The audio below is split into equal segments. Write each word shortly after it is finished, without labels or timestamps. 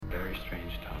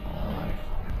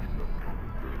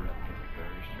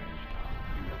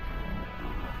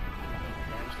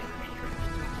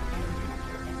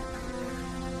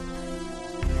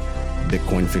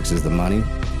Bitcoin fixes the money.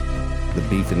 The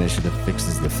Beef Initiative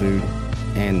fixes the food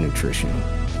and nutrition.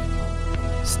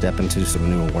 Step into some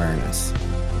new awareness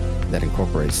that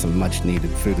incorporates some much needed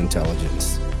food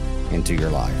intelligence into your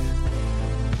life.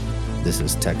 This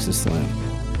is Texas Slim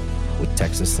with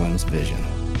Texas Slim's Vision.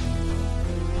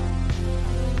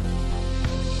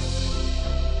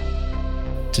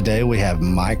 Today we have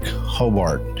Mike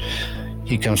Hobart.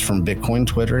 He comes from Bitcoin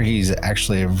Twitter. He's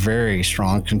actually a very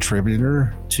strong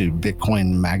contributor to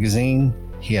Bitcoin Magazine.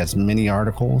 He has many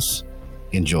articles.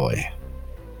 Enjoy.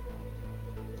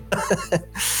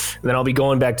 Then I'll be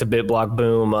going back to BitBlock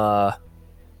Boom.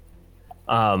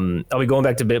 I'll be going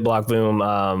back to BitBlock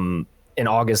Boom in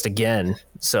August again.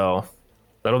 So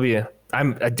that'll be.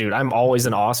 I'm always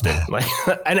in Austin. Like,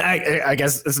 and I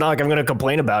guess it's not like I'm going to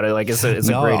complain about it. Like it's a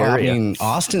great area. I mean,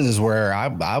 Austin is where I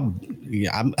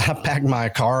packed my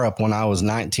car up when I was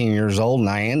 19 years old, and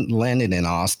I landed in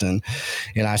Austin,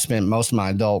 and I spent most of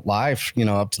my adult life,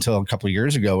 up until a couple of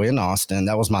years ago in Austin.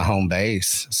 That was my home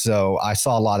base. So I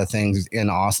saw a lot of things in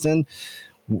Austin.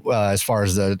 As far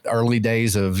as the early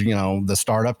days of, the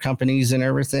startup companies and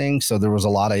everything. So there was a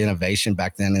lot of innovation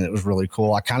back then, and it was really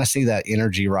cool. I kind of see that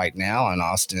energy right now in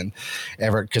Austin,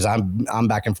 because I'm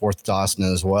back and forth to Austin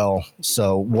as well.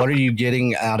 So what are you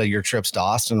getting out of your trips to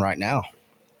Austin right now?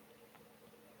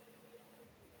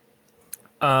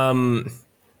 A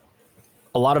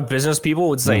lot of business people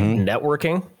would say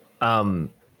networking,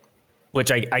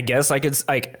 which I guess I could,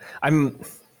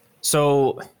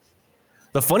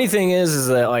 the funny thing is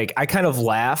that I kind of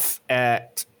laugh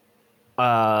at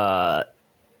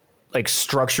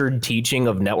structured teaching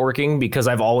of networking because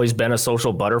I've always been a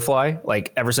social butterfly,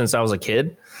 ever since I was a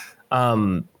kid.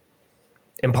 And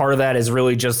part of that is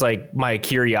really just my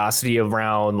curiosity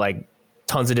around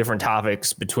tons of different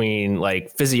topics between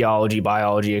physiology,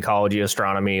 biology, ecology,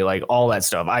 astronomy, all that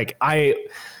stuff.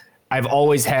 I've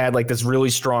always had this really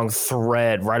strong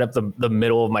thread right up the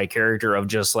middle of my character of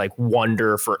just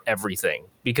wonder for everything.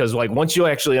 Because once you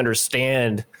actually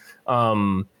understand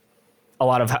a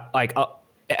lot of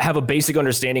have a basic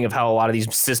understanding of how a lot of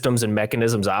these systems and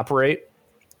mechanisms operate,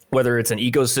 whether it's an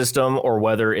ecosystem or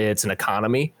whether it's an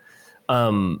economy,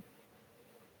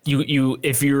 you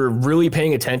if you're really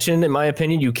paying attention, in my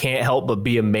opinion, you can't help but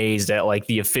be amazed at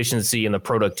the efficiency and the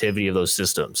productivity of those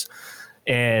systems.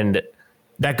 And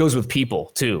that goes with people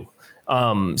too.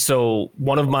 So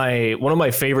one of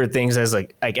my favorite things as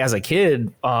a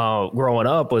kid growing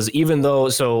up was, even though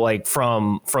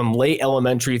from late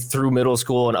elementary through middle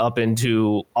school and up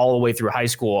into all the way through high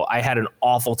school, I had an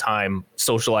awful time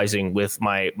socializing with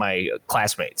my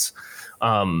classmates.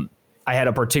 I had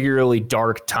a particularly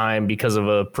dark time because of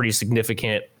a pretty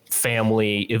significant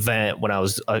family event when I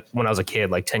was a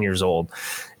kid, 10 years old,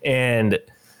 and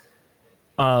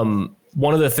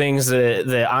one of the things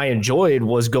that I enjoyed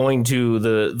was going to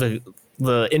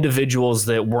the individuals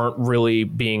that weren't really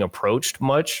being approached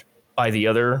much by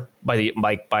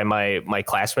my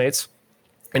classmates.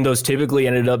 And those typically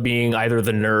ended up being either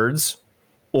the nerds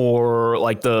or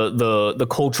the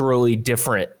culturally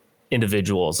different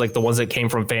individuals, the ones that came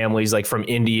from families from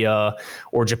India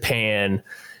or Japan.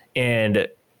 And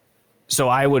so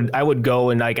I would go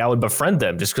and I would befriend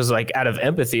them just because out of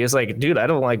empathy. It's dude, I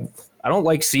don't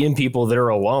like seeing people that are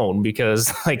alone,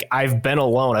 because I've been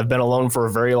alone. I've been alone for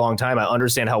a very long time. I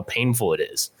understand how painful it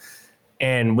is.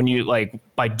 And when you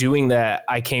by doing that,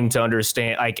 I came to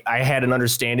understand, I had an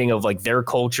understanding of their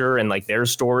culture and their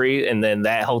story. And then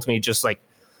that helped me just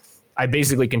I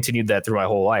basically continued that through my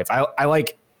whole life. I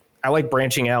like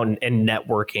branching out and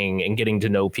networking and getting to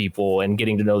know people and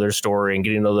getting to know their story and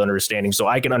getting to know the understanding, so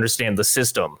I can understand the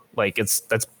system. That's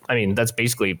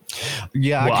basically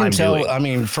I can tell.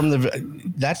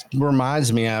 Doing. That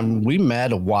reminds me, we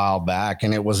met a while back,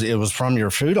 and it was from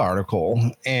your food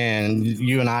article, and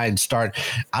you and I had started.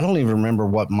 I don't even remember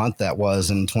what month that was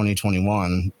in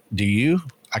 2021. Do you?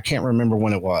 I can't remember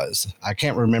when it was. I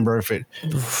can't remember if it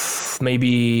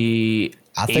maybe.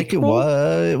 I think April?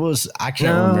 it was, I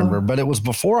can't remember, but it was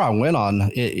before I went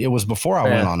on, it was before I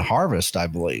went on Harvest, I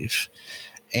believe.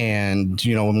 And,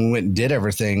 when we went and did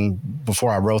everything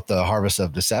before I wrote the Harvest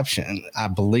of Deception, I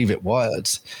believe it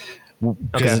was.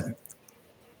 Okay.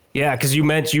 Yeah, because you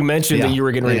mentioned that you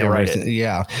were getting ready to write it.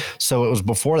 Yeah. So it was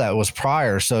before that. It was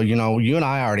prior. So, you and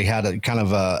I already had a kind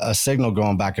of a signal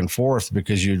going back and forth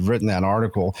because you'd written that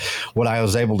article. What I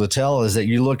was able to tell is that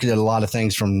you look at a lot of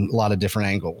things from a lot of different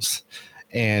angles.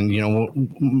 And,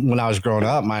 when I was growing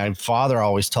up, my father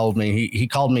always told me, he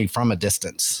called me from a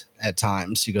distance at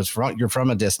times. He goes, you're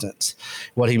from a distance.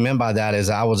 What he meant by that is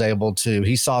I was able to,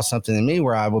 he saw something in me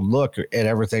where I would look at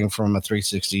everything from a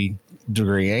 360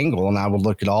 degree angle, and I would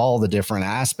look at all the different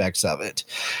aspects of it.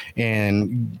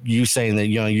 And you saying that,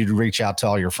 you'd reach out to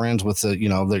all your friends with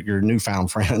your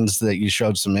newfound friends that you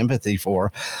showed some empathy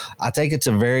for. I think it's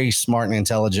a very smart and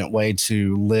intelligent way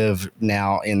to live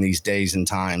now in these days and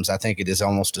times. I think it is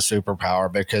almost a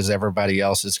superpower because everybody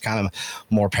else is kind of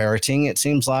more parroting, it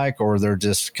seems like, or they're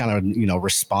just kind of,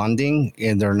 responding,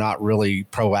 and they're not really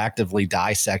proactively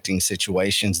dissecting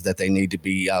situations that they need to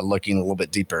be looking a little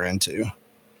bit deeper into.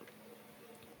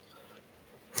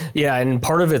 Yeah, and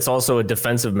part of it's also a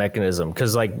defensive mechanism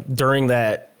because, like, during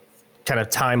that kind of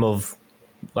time of,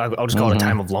 I'll just call it a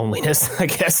time of loneliness, I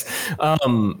guess.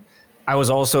 I was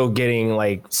also getting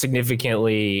like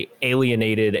significantly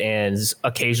alienated and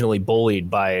occasionally bullied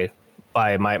by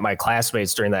my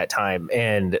classmates during that time.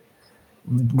 And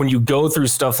when you go through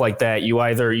stuff like that, you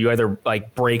either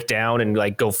like break down and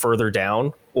like go further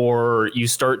down, or you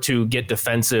start to get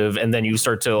defensive, and then you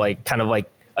start to like kind of like,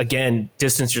 again,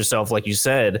 distance yourself, like you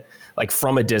said, like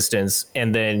from a distance,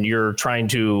 and then you're trying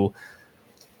to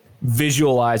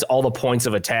visualize all the points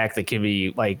of attack that can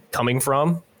be like coming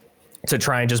from, to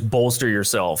try and just bolster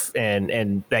yourself.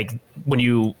 And like when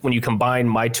you combine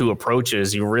my two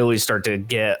approaches, you really start to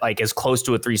get like as close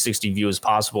to a 360 view as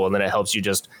possible, and then it helps you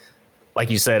just, like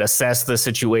you said, assess the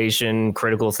situation,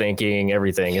 critical thinking,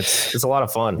 everything. It's a lot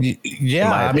of fun.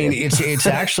 Yeah. I mean, it's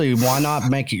actually, why not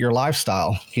make it your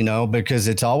lifestyle, because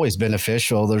it's always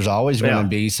beneficial. There's always going to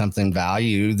be something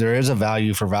value. There is a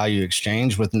value for value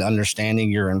exchange with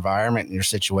understanding your environment and your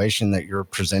situation that you're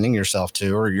presenting yourself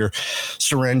to, or you're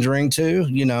surrendering to,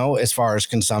 as far as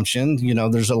consumption.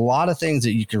 There's a lot of things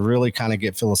that you can really kind of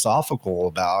get philosophical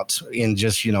about in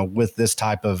just, with this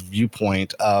type of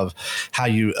viewpoint of how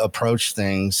you approach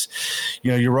things.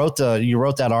 You wrote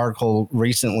that article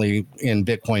recently in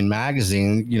Bitcoin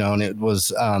Magazine, and it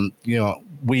was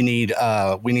we need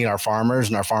our farmers,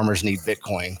 and our farmers need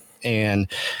Bitcoin.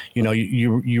 And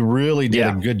you really did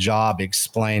a good job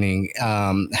explaining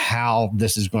how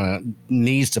this is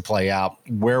needs to play out,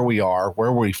 where we are,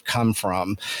 where we've come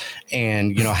from,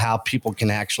 and how people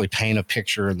can actually paint a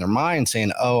picture in their mind,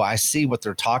 saying, "Oh, I see what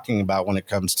they're talking about when it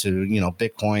comes to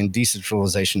Bitcoin,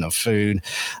 decentralization of food,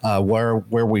 where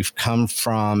we've come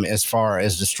from as far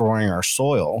as destroying our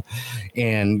soil."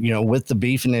 And with the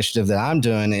beef initiative that I'm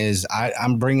doing, is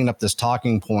I'm bringing up this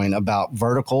talking point about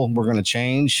vertical. We're going to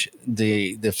change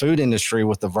the food industry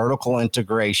with the vertical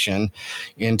integration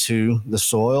into the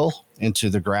soil, into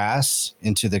the grass,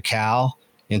 into the cow,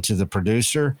 into the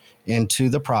producer, into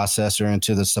the processor,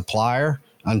 into the supplier,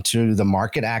 onto the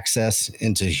market access,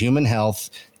 into human health.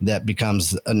 That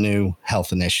becomes a new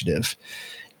health initiative.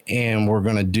 And we're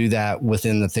going to do that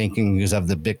within the thinkings of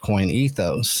the Bitcoin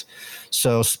ethos.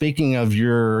 So speaking of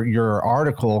your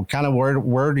article, kind of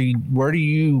where did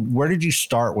you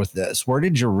start with this? Where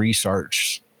did your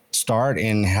research start,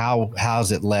 and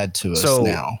how's it led to us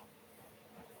now?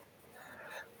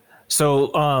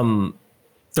 So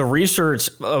the research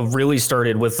really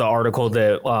started with the article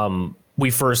that we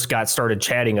first got started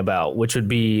chatting about, which would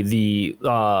be the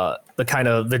kind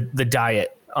of the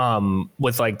diet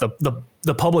with like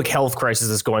the public health crisis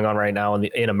that's going on right now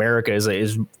in America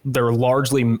is they're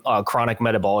largely chronic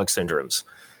metabolic syndromes,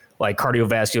 like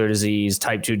cardiovascular disease,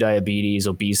 type 2 diabetes,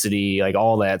 obesity, like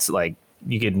all that's like,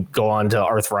 you can go on to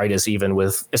arthritis, even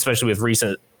especially with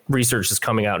recent research that's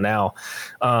coming out now.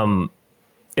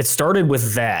 It started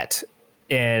with that.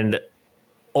 And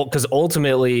because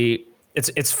ultimately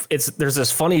it's there's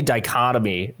this funny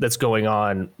dichotomy that's going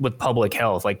on with public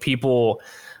health. Like people,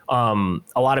 a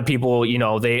lot of people,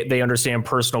 they understand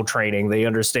personal training, they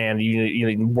understand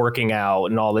working out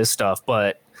and all this stuff.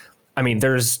 But I mean,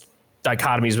 there's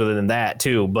dichotomies within that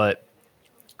too. But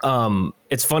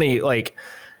it's funny, like,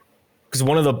 because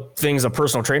one of the things a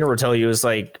personal trainer will tell you is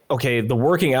like, okay, the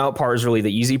working out part is really the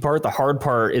easy part. The hard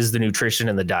part is the nutrition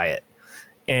and the diet.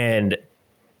 And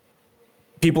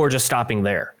people are just stopping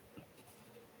there.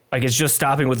 Like, it's just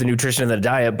stopping with the nutrition and the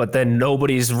diet, but then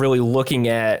nobody's really looking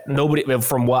at,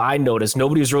 from what I noticed,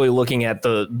 nobody's really looking at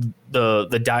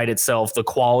the diet itself, the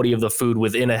quality of the food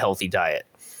within a healthy diet.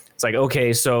 It's like,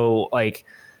 okay, so like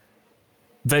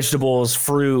vegetables,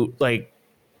 fruit, like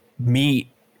meat,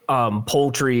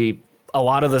 poultry, a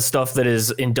lot of the stuff that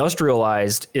is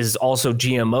industrialized is also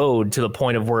GMO'd to the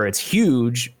point of where it's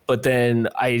huge. But then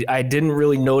I didn't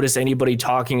really notice anybody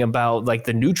talking about like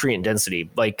the nutrient density,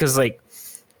 like, cause like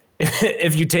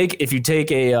if you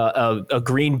take a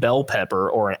green bell pepper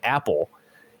or an apple,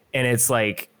 and it's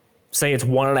like, say it's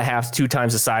 1.5 to 2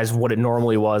 times the size of what it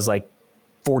normally was like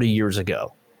 40 years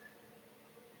ago,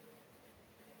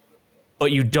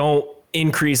 but you don't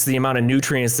increase the amount of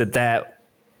nutrients that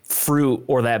fruit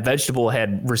or that vegetable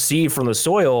had received from the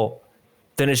soil,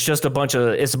 then it's just a bunch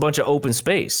of open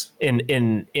space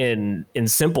in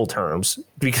simple terms,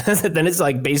 because then it's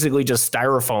like basically just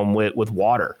styrofoam with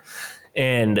water.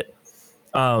 And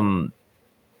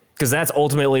because that's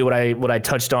ultimately what I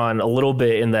touched on a little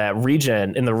bit in the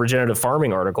regenerative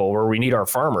farming article, where we need our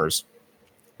farmers.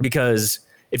 Because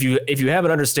if you have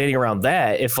an understanding around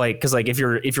that, if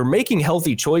you're making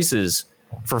healthy choices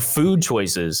for food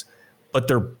choices, but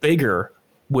they're bigger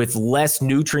with less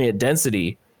nutrient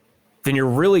density, then you're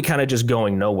really kind of just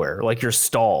going nowhere. Like, you're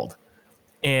stalled.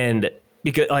 And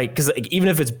because even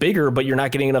if it's bigger, but you're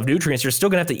not getting enough nutrients, you're still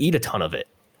gonna have to eat a ton of it.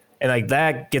 And like,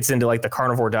 that gets into like the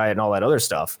carnivore diet and all that other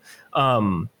stuff.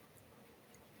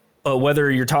 But whether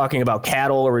you're talking about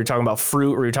cattle, or you're talking about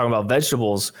fruit, or you're talking about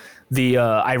vegetables,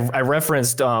 I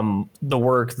referenced the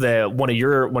work that one of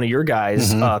your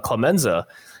guys, Clemenza,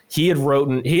 he had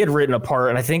written a part,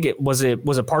 and I think it was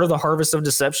a part of the Harvest of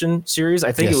Deception series.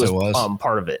 I think it was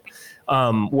part of it,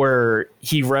 where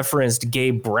he referenced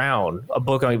Gabe Brown, a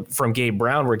book from Gabe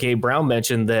Brown, where Gabe Brown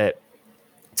mentioned that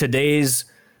today's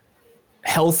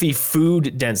healthy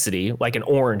food density, like an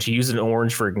orange, he used an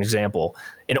orange for an example.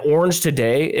 An orange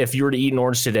today, if you were to eat an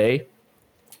orange today,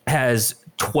 has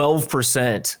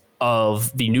 12%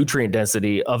 of the nutrient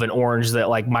density of an orange that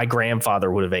like my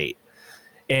grandfather would have ate.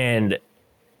 And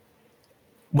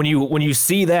when you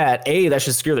see that, A, that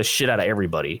should scare the shit out of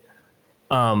everybody.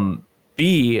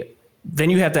 B, then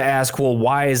you have to ask, well,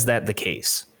 why is that the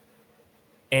case?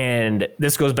 And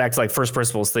this goes back to like first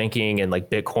principles thinking and like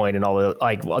Bitcoin and all the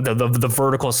like the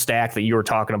vertical stack that you were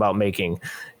talking about making.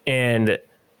 And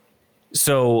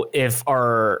so if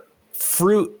our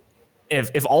fruit,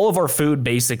 if all of our food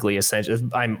basically, essentially,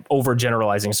 I'm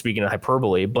overgeneralizing, speaking in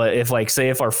hyperbole, but if like, say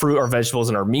if our fruit, our vegetables,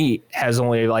 and our meat has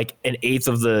only like an eighth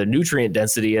of the nutrient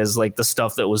density as like the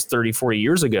stuff that was 30, 40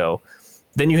 years ago,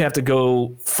 then you have to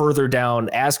go further down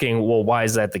asking, well, why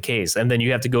is that the case? And then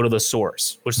you have to go to the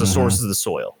source, which the source is the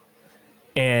soil.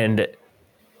 And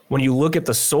when you look at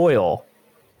the soil,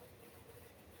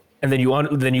 and then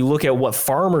you look at what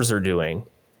farmers are doing,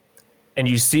 and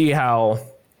you see how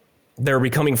they're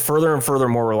becoming further and further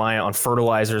more reliant on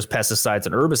fertilizers, pesticides,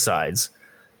 and herbicides.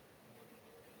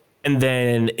 And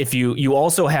then if you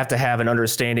also have to have an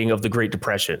understanding of the Great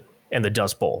Depression and the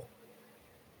Dust Bowl.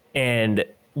 And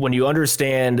when you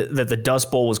understand that the Dust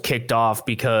Bowl was kicked off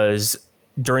because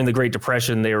during the Great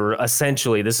Depression, they were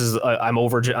essentially,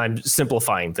 I'm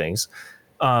simplifying things.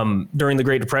 During the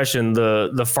Great Depression,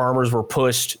 the farmers were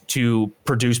pushed to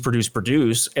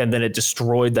produce, and then it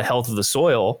destroyed the health of the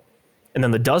soil. And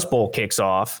then the Dust Bowl kicks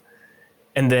off,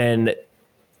 and then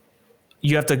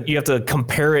you have to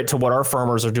compare it to what our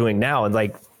farmers are doing now. And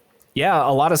like, yeah,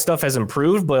 a lot of stuff has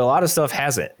improved, but a lot of stuff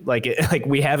hasn't.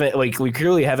 We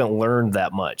clearly haven't learned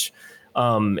that much.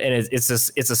 And it's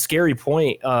a scary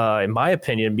point, in my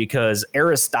opinion, because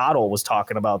Aristotle was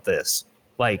talking about this,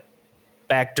 like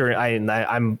back during,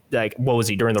 I'm like, what was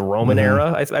he, during the Roman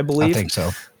era? I believe. I think so.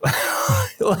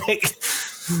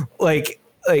 like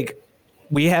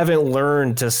we haven't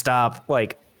learned to stop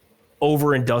like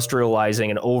over industrializing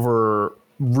and over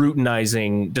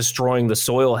routinizing, destroying the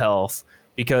soil health.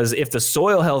 Because if the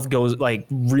soil health goes like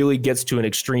really gets to an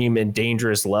extreme and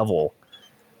dangerous level,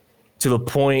 to the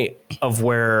point of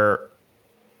where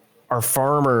our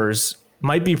farmers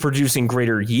might be producing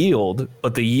greater yield,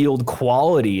 but the yield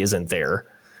quality isn't there,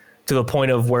 to the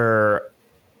point of where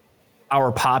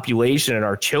our population and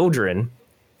our children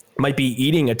might be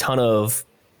eating a ton of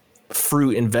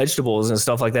fruit and vegetables and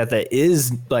stuff like that, that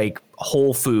is like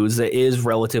whole foods, that is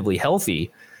relatively healthy,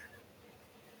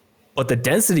 but the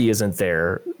density isn't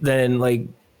there, then like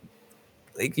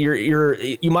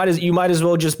you might as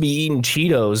well just be eating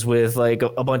Cheetos with like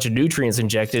a bunch of nutrients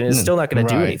injected, and it's still not going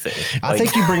to do anything. I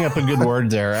think you bring up a good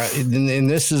word there, and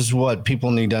this is what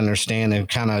people need to understand and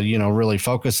kind of really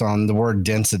focus on the word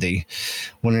density.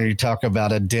 When you talk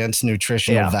about a dense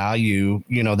nutritional value,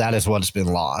 that is what's been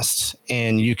lost.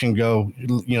 And you can go,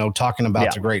 talking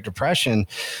about the Great Depression.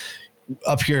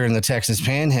 Up here in the Texas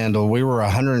Panhandle, we were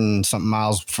 100 and something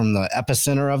miles from the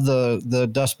epicenter of the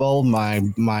Dust Bowl.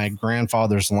 My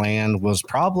grandfather's land was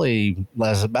probably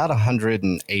about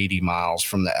 180 miles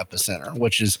from the epicenter,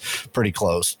 which is pretty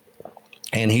close.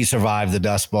 And he survived the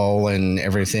Dust Bowl and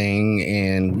everything.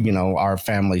 And, our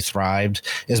family thrived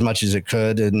as much as it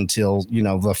could until,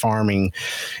 the farming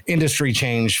industry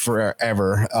changed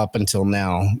forever up until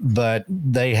now. But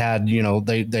they had,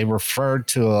 they referred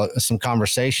to some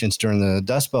conversations during the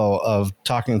Dust Bowl of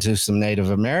talking to some Native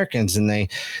Americans. And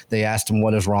they asked them,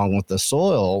 what is wrong with the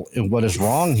soil and what is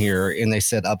wrong here? And they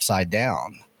said upside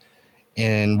down.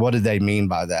 And what did they mean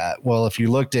by that? Well, if you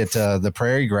looked at the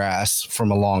prairie grass from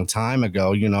a long time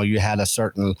ago, you had a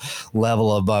certain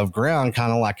level above ground,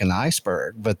 kind of like an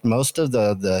iceberg. But most of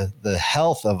the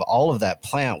health of all of that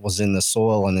plant was in the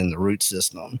soil and in the root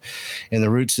system. And the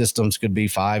root systems could be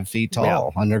 5 feet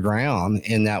tall underground.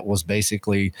 And that was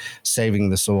basically saving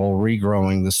the soil,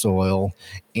 regrowing the soil.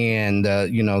 And,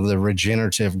 the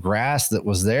regenerative grass that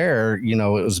was there,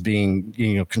 it was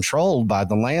being, controlled by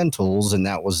the land tools. And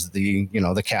that was the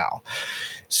cow.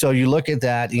 So you look at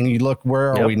that and you look,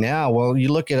 where are we now? Well, you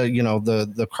look at,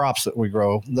 the crops that we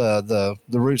grow, the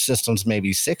root system's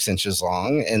maybe 6 inches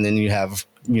long. And then you have,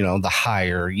 the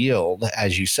higher yield,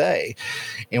 as you say,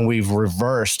 and we've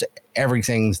reversed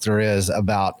everything there is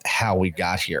about how we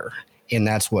got here. And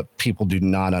that's what people do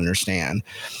not understand.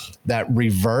 That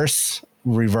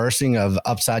reversing of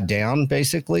upside down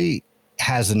basically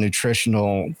has a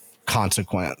nutritional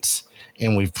consequence.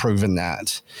 And we've proven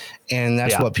that. And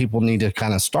that's what people need to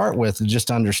kind of start with, just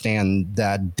understand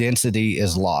that density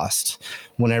is lost.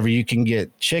 Whenever you can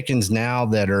get chickens now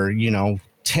that are,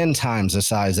 10 times the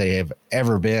size they have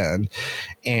ever been,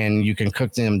 and you can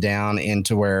cook them down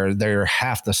into where they're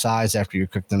half the size after you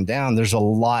cook them down, there's a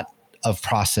lot of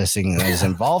processing that is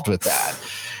involved with that.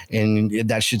 And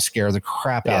that should scare the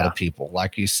crap out of people.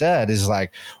 Like you said, is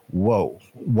like, whoa,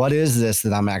 what is this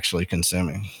that I'm actually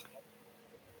consuming?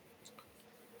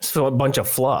 So a bunch of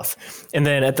fluff. And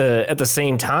then at the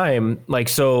same time, like,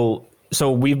 so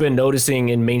we've been noticing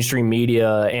in mainstream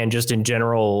media and just in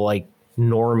general, like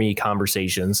normie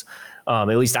conversations, at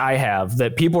least I have,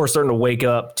 that people are starting to wake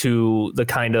up to the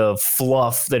kind of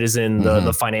fluff that is in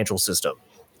the financial system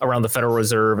around the Federal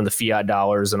Reserve and the fiat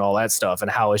dollars and all that stuff,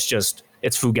 and how it's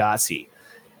fugazi.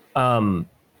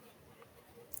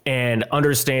 And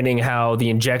understanding how the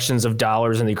injections of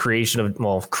dollars and the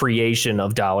creation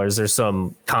of dollars, there's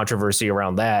some controversy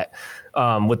around that,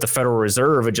 with the Federal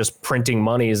Reserve and just printing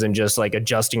monies and just like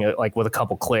adjusting it, like with a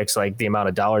couple clicks, like the amount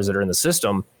of dollars that are in the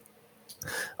system.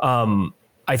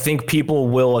 I think people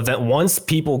will once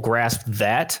people grasp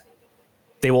that,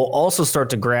 they will also start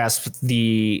to grasp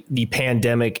the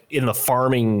pandemic in the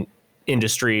farming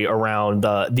industry around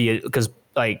because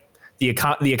like the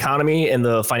economy and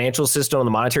the financial system and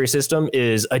the monetary system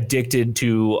is addicted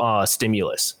to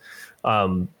stimulus,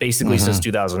 basically since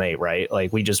 2008, right?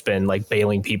 Like we just been like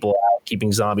bailing people out,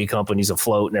 keeping zombie companies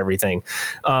afloat and everything.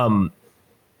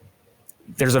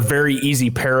 There's a very easy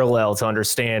parallel to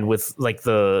understand with like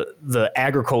the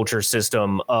agriculture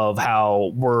system of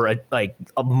how we're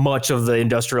much of the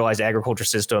industrialized agriculture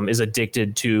system is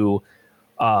addicted to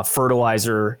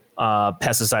fertilizer,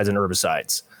 pesticides, and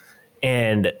herbicides.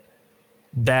 And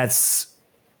that's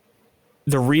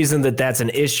the reason that's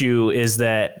an issue, is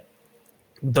that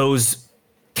those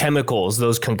chemicals,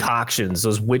 those concoctions,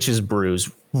 those witches brews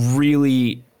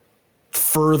really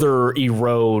further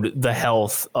erode the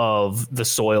health of the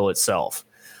soil itself.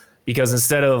 Because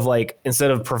instead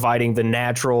of providing the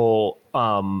natural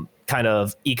kind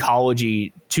of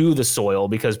ecology to the soil,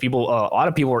 because a lot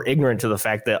of people are ignorant to the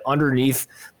fact that underneath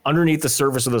the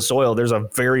surface of the soil, there's a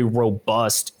very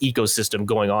robust ecosystem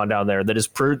going on down there that is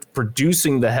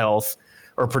producing the health,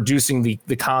 or producing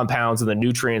the compounds and the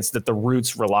nutrients that the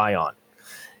roots rely on.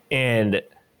 And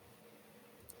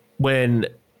when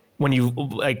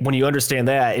you understand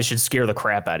that, it should scare the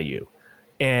crap out of you.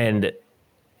 And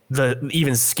the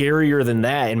even scarier than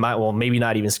that, maybe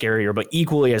not even scarier, but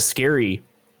equally as scary,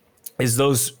 is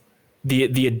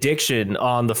the addiction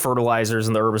on the fertilizers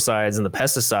and the herbicides and the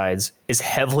pesticides is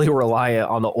heavily reliant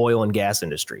on the oil and gas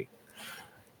industry.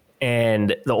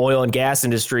 And the oil and gas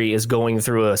industry is going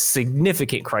through a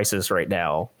significant crisis right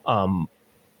now,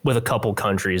 with a couple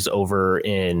countries over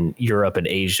in Europe and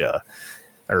Asia,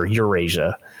 or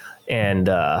Eurasia. And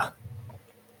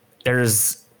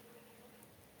there's,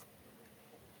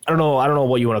 I don't know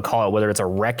what you want to call it, whether it's a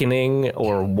reckoning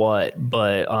or what,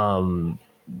 but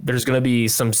there's going to be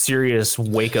some serious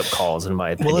wake-up calls, in my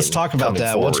opinion. Well, let's talk about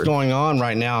that. Forward. What's going on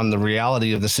right now, and the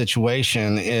reality of the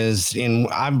situation is,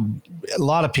 a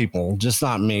lot of people, just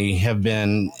not me, have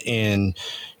been in,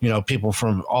 people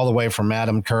from all the way from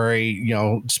Adam Curry,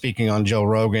 speaking on Joe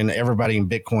Rogan, everybody in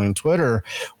Bitcoin Twitter.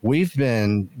 We've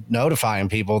been notifying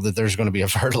people that there's going to be a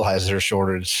fertilizer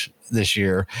shortage this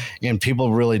year, and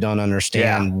people really don't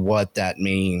understand what that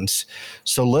means.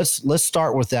 So let's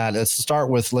start with that. Let's start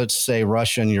with, let's say,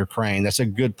 Russia and Ukraine. That's a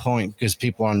good point, because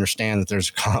people understand that there's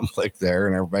a conflict there,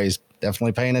 and everybody's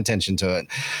definitely paying attention to it.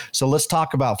 So let's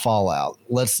talk about fallout.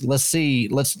 Let's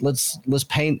paint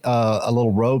a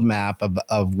little roadmap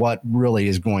of what really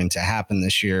is going to happen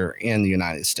this year in the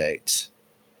United States.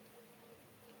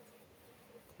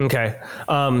 Okay.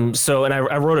 So, and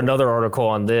I wrote another article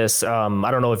on this. I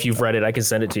don't know if you've read it. I can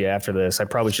send it to you after this. I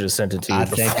probably should have sent it to you. I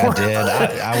think I did.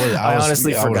 I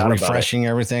honestly forgot was refreshing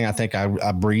everything. I think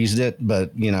I breezed it,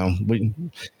 but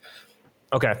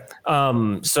Okay.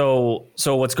 So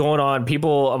what's going on?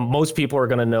 Most people are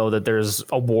going to know that there's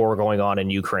a war going on in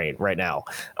Ukraine right now.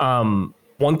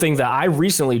 One thing that I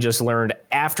recently just learned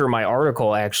after my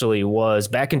article actually was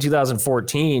back in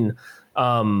 2014.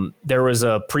 There was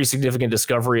a pretty significant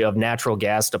discovery of natural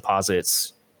gas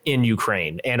deposits in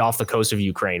Ukraine and off the coast of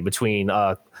Ukraine between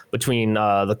the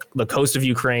coast of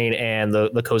Ukraine and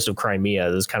the coast of Crimea.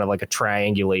 There's kind of like a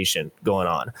triangulation going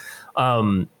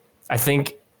on.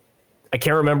 I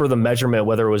can't remember the measurement,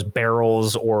 whether it was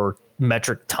barrels or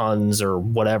metric tons or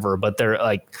whatever, but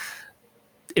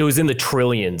it was in the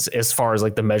trillions as far as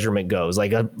like the measurement goes,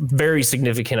 like a very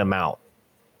significant amount.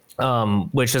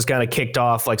 Which has kind of kicked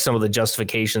off like some of the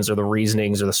justifications or the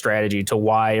reasonings or the strategy to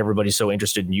why everybody's so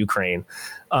interested in Ukraine.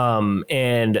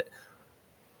 And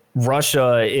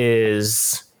Russia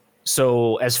is,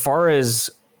 so as far as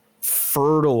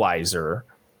fertilizer,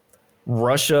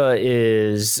 Russia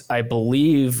is, I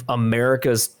believe,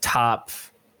 America's top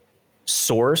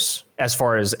source as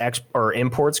far as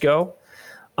imports go.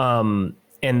 And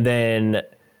then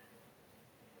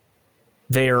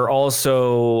they are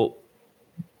also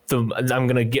I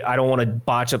don't want to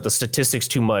botch up the statistics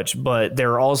too much, but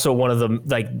they're also one of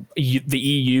the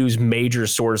EU's major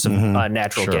source of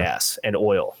natural gas and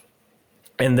oil.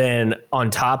 And then on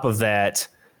top of that,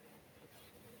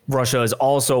 Russia is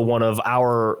also one of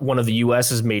the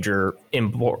US's major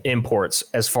imports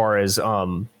as far as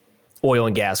oil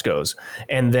and gas goes.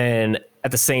 And then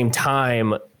at the same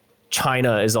time,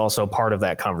 China is also part of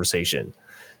that conversation.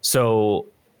 So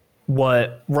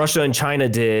what Russia and China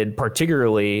did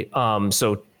particularly,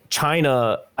 so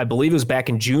China, I believe it was back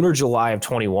in June or July of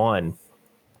 21,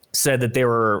 said that they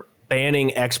were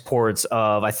banning exports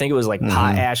of, I think it was like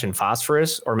potash and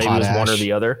phosphorus, or maybe it was one or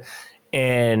the other.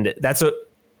 And that's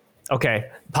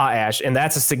potash. And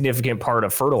that's a significant part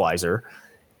of fertilizer.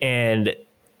 And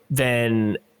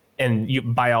then, you,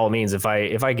 by all means, if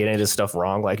I get into stuff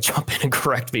wrong, like jump in and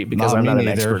correct me, because I'm not an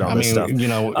expert on this stuff.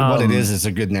 What it is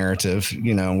a good narrative.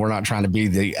 We're not trying to be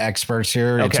the experts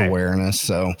here. It's awareness.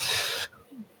 So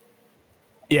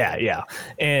yeah.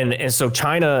 And so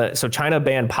China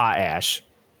banned potash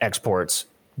exports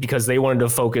because they wanted to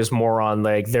focus more on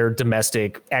like their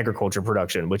domestic agriculture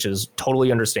production, which is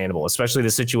totally understandable, especially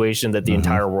the situation that the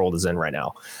entire world is in right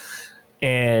now.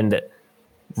 And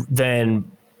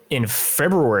then in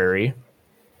February,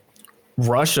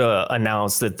 Russia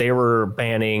announced that they were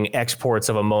banning exports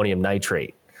of ammonium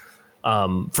nitrate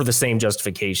for the same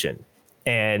justification.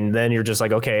 And then you're just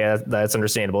like, okay, that's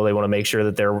understandable. They want to make sure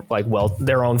that they're like,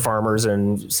 their own farmers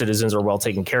and citizens are well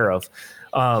taken care of.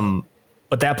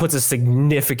 But that puts a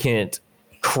significant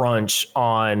crunch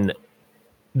on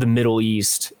the Middle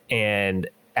East and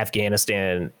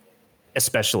Afghanistan,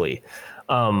 especially,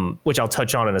 which I'll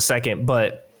touch on in a second.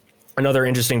 But another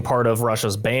interesting part of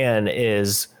Russia's ban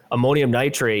is ammonium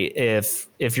nitrate. If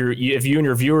you and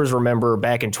your viewers remember,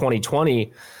 back in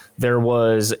 2020, there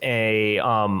was I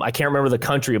can't remember the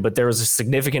country, but there was a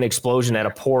significant explosion at a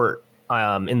port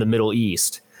in the Middle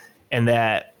East, and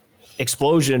that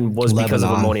explosion was because of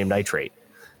ammonium nitrate.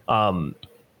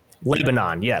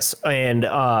 Lebanon, yes, and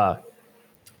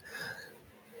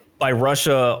by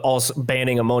Russia also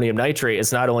banning ammonium nitrate,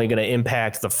 it's not only going to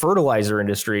impact the fertilizer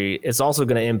industry, it's also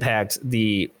going to impact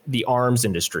the arms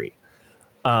industry,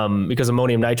 because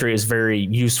ammonium nitrate is very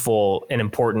useful and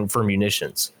important for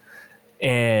munitions.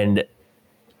 And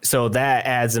so that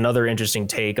adds another interesting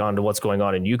take onto what's going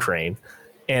on in Ukraine.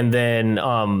 And then,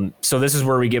 so this is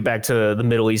where we get back to the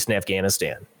Middle East and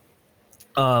Afghanistan.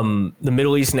 The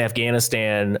Middle East and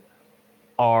Afghanistan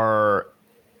are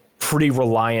pretty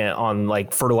reliant on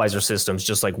like fertilizer systems,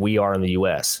 just like we are in the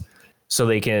US, so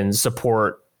they can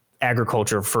support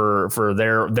agriculture for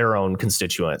their own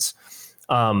constituents.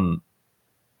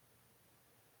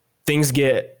 Things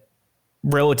get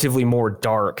relatively more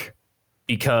dark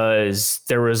because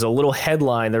there was a little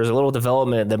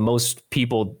development that most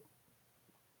people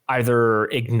either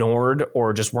ignored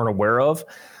or just weren't aware of.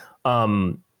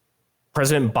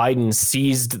 President Biden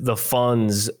seized the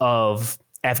funds of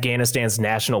Afghanistan's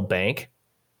national bank,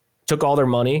 took all their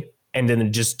money, and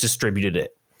then just distributed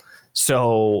it.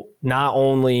 So not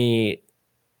only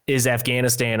is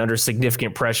Afghanistan under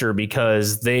significant pressure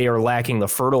because they are lacking the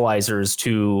fertilizers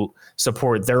to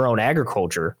support their own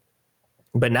agriculture,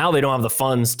 but now they don't have the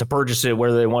funds to purchase it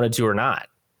whether they wanted to or not.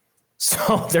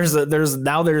 So there's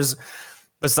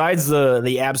besides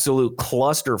the absolute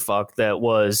clusterfuck that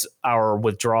was our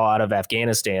withdrawal out of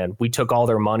Afghanistan, we took all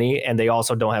their money, and they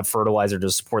also don't have fertilizer to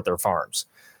support their farms.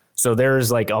 So there's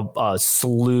like a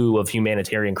slew of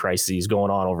humanitarian crises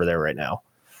going on over there right now.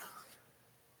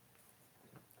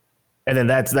 And then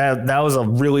that was a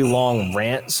really long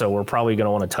rant, so we're probably going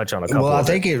to want to touch on a couple. Well, I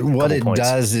think what it points.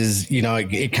 does is,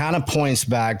 it kind of points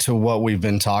back to what we've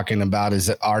been talking about, is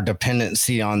our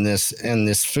dependency on this and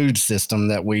this food system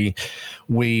that we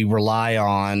rely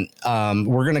on.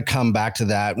 We're going to come back to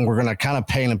that, and we're going to kind of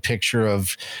paint a picture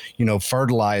of,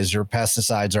 fertilizer,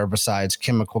 pesticides, herbicides,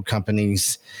 chemical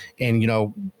companies. And,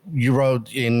 you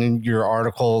wrote in your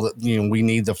article that, we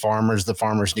need the farmers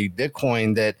need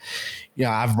Bitcoin. That,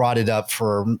 I've brought it up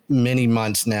for many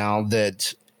months now,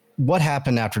 that what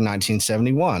happened after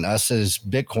 1971? Us as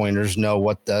Bitcoiners know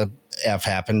what the F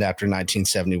happened after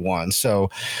 1971. So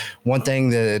one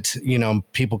thing that,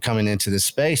 people coming into this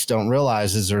space don't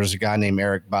realize is there's a guy named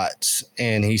Eric Butts,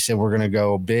 and he said, we're going to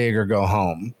go big or go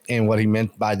home. And what he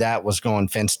meant by that was going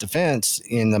fence to fence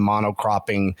in the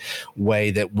monocropping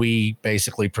way that we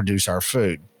basically produce our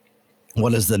food.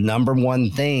 What is the number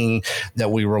one thing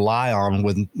that we rely on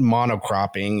with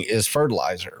monocropping is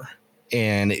fertilizer.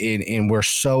 And we're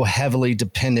so heavily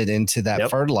dependent into that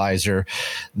fertilizer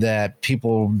that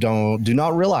people do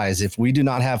not realize, if we do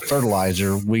not have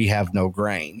fertilizer, we have no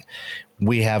grain.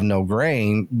 We have no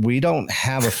grain. We don't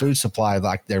have a food supply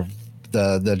like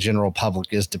the general public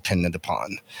is dependent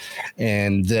upon.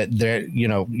 And that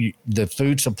the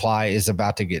food supply is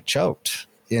about to get choked.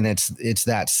 And it's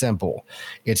that simple.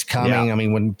 It's coming. Yeah. I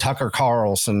mean, when Tucker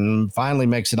Carlson finally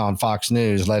makes it on Fox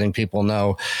News, letting people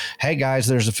know, hey guys,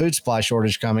 there's a food supply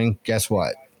shortage coming. Guess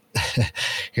what?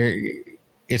 Here,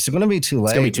 it's going to be too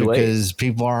late because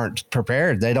people aren't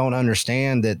prepared. They don't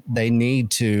understand that they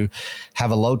need to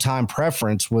have a low time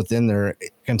preference within their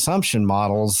consumption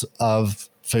models of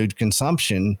food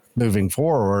consumption moving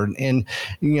forward. And,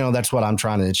 that's what I'm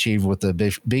trying to achieve with the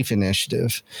beef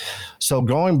initiative. So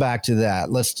going back to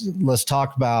that, let's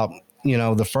talk about,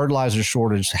 the fertilizer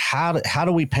shortage. How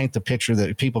do we paint the picture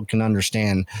that people can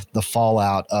understand the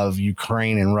fallout of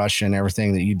Ukraine and Russia and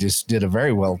everything that you just did a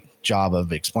very well job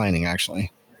of explaining,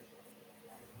 actually?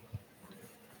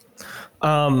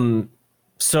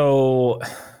 So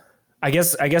I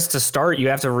guess to start, you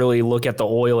have to really look at the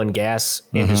oil and gas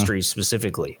industry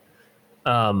specifically.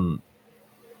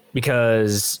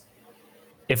 Because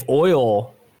if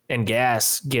oil and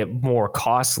gas get more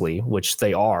costly, which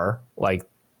they are, like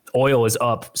oil is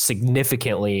up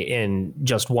significantly in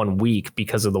just 1 week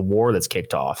because of the war that's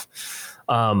kicked off.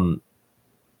 When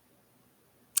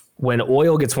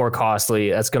oil gets more costly,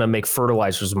 that's going to make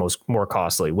fertilizers more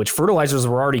costly, which fertilizers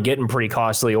were already getting pretty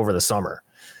costly over the summer.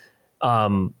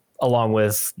 Along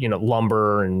with,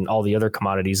 lumber and all the other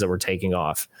commodities that were taking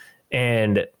off.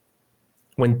 And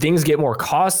when things get more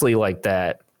costly like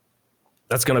that,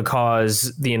 that's going to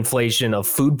cause the inflation of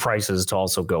food prices to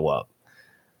also go up.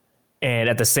 And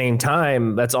at the same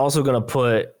time, that's also going to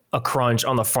put a crunch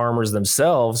on the farmers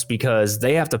themselves, because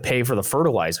they have to pay for the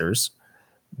fertilizers.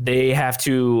 They have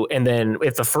to, and then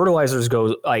if the fertilizers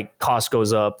cost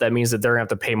goes up, that means that they're gonna have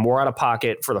to pay more out of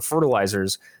pocket for the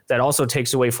fertilizers. That also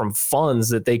takes away from funds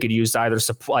that they could use to either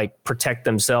protect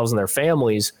themselves and their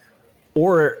families,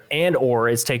 or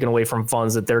it's taken away from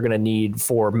funds that they're going to need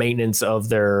for maintenance of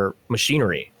their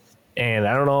machinery. And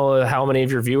I don't know how many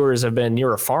of your viewers have been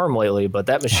near a farm lately, but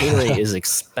that machinery is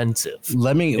expensive.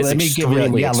 Let me give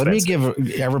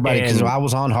everybody, because I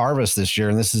was on harvest this year,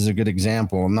 and this is a good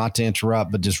example. Not to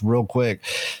interrupt, but just real quick,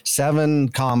 7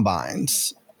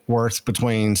 combines worth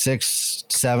between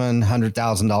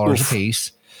 $600,000-$700,000 a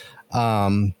piece.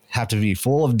 Have to be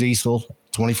full of diesel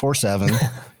 24/7,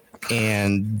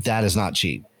 and that is not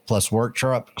cheap. Plus work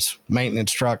trucks,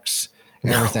 maintenance trucks.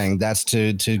 Everything that's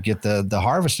to get the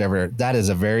harvest everywhere. That is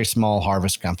a very small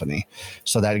harvest company.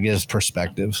 So that gives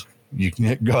perspective. You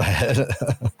can go ahead.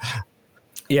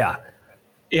 Yeah.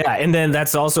 And then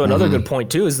that's also another good point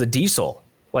too, is the diesel.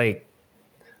 Like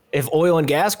if oil and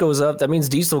gas goes up, that means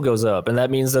diesel goes up. And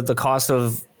that means that the cost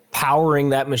of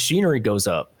powering that machinery goes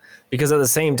up, because at the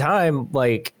same time,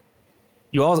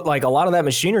 you all a lot of that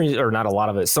machinery, or not a lot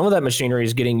of it, some of that machinery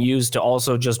is getting used to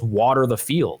also just water the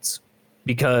fields.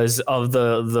 Because of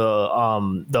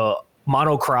the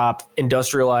monocrop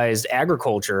industrialized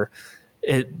agriculture,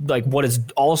 what it's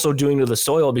also doing to the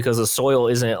soil, because the soil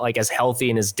isn't as healthy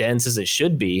and as dense as it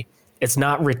should be. It's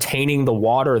not retaining the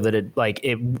water that it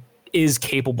is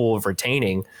capable of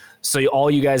retaining. So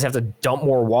all you guys have to dump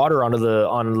more water onto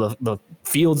the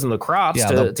fields and the crops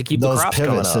to keep the crops coming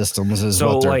up. Those pivot systems is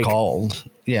what they're called.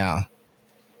 Yeah.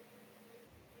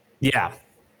 Yeah.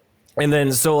 And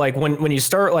then so like when you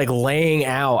start like laying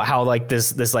out how like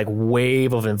this like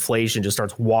wave of inflation just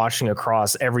starts washing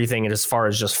across everything, and as far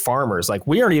as just farmers, like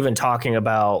we aren't even talking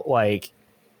about like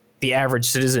the average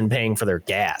citizen paying for their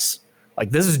gas.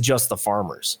 Like this is just the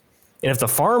farmers. And if the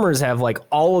farmers have like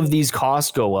all of these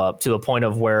costs go up to the point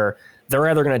of where they're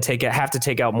either going to have to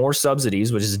take out more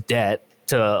subsidies, which is debt,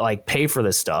 to like pay for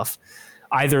this stuff,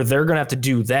 either they're going to have to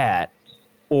do that,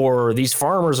 or these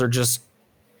farmers are just,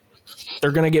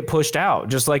 they're going to get pushed out,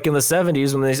 just like in the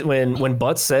 70s when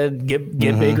Butts said get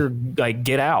big or like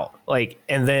get out. Like,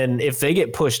 and then if they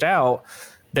get pushed out,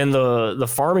 then the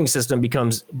farming system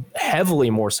becomes heavily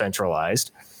more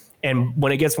centralized. And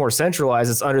when it gets more centralized,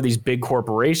 it's under these big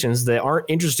corporations that aren't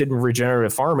interested in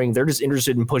regenerative farming. They're just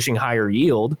interested in pushing higher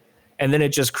yield. And then it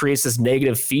just creates this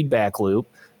negative feedback loop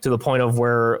to the point of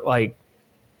where like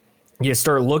you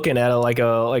start looking at it like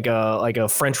a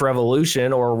French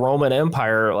Revolution or a Roman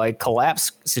Empire like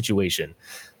collapse situation,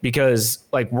 because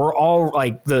like we're all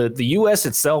like the US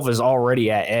itself is already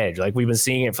at edge. Like we've been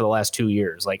seeing it for the last 2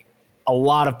 years. Like a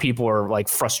lot of people are like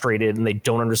frustrated and they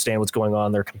don't understand what's going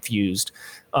on. They're confused.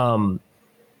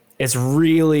 It's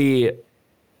really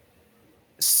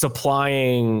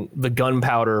supplying the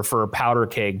gunpowder for a powder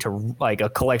keg to like a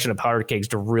collection of powder kegs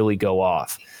to really go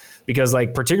off. Because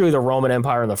like particularly the Roman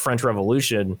Empire and the French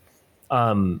Revolution,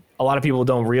 a lot of people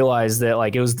don't realize that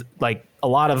like it was like a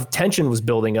lot of tension was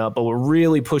building up, but what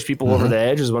really pushed people over the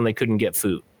edge is when they couldn't get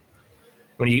food.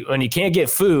 When you can't get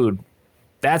food,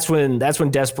 that's when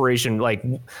desperation, like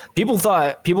people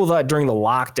thought during the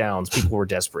lockdowns people were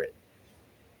desperate,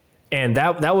 and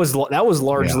that was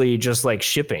largely just like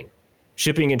shipping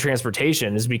and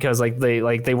transportation, is because like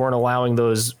they weren't allowing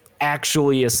those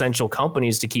actually essential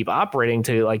companies to keep operating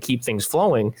to like keep things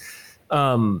flowing.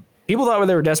 People thought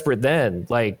they were desperate then.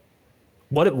 Like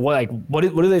what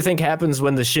do they think happens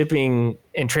when the shipping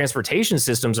and transportation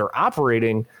systems are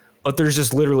operating, but there's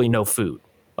just literally no food?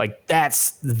 Like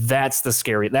that's the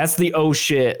scary, that's the oh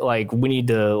shit, like we need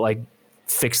to like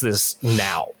fix this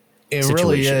now. It situation.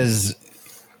 Really is.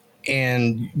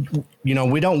 And, you know,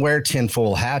 we don't wear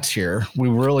tinfoil hats here. We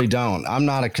really don't. I'm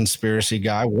not a conspiracy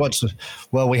guy.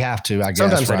 Well, we have to, I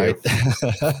guess, right?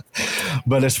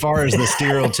 But as far as the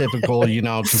stereotypical, you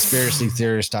know, conspiracy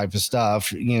theorist type of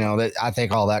stuff, you know, that I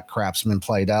think all that crap's been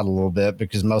played out a little bit,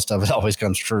 because most of it always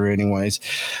comes true anyways.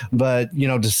 But, you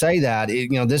know, to say that, you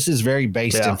know, this is very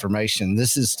based information.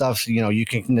 This is stuff, you know, you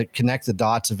can connect the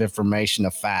dots of information,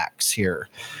 of facts here.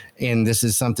 And this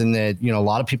is something that, you know, a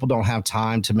lot of people don't have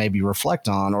time to maybe reflect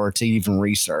on or to even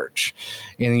research.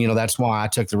 And, you know, that's why I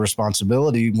took the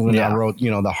responsibility when I wrote, you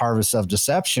know, The Harvest of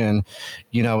Deception.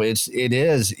 You know,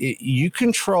 you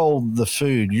control the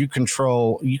food, you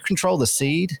control the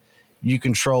seed, you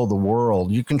control the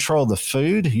world, you control the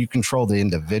food, you control the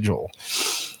individual.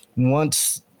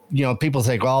 Once, you know, people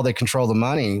think, well, they control the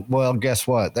money. Well, guess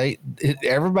what?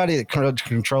 Everybody that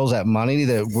controls that money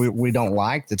that we don't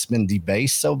like, that's been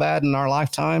debased so bad in our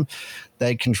lifetime,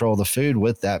 they control the food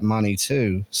with that money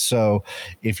too. So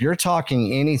if you're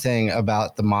talking anything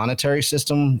about the monetary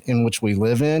system in which we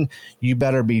live in, you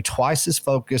better be twice as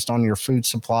focused on your food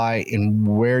supply and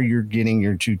where you're getting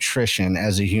your nutrition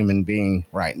as a human being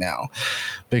right now,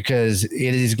 because it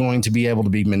is going to be able to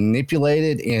be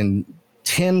manipulated in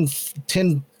 10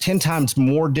 times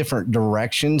more different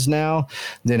directions now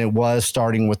than it was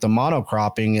starting with the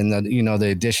monocropping and the, you know, the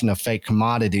addition of fake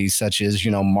commodities such as, you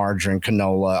know, margarine,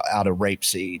 canola out of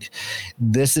rapeseed.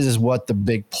 This is what the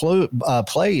big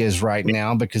play is right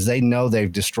now, because they know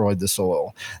they've destroyed the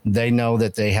soil. They know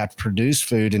that they have to produce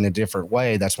food in a different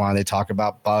way. That's why they talk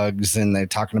about bugs, and they're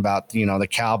talking about, you know, the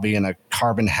cow being a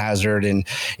carbon hazard and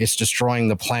it's destroying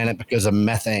the planet because of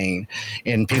methane.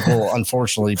 And people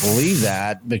unfortunately believe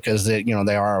that because they, you know,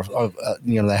 they are,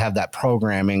 you know, they have that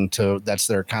programming that's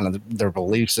their kind of their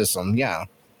belief system. Yeah.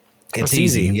 It's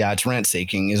easy. Yeah, it's rent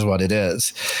seeking is what it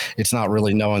is. It's not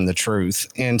really knowing the truth.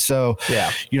 And so,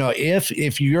 you know,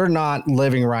 if you're not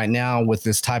living right now with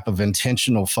this type of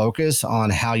intentional focus on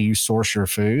how you source your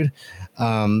food,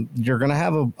 you're going to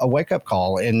have a wake up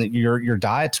call, and your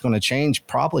diet's going to change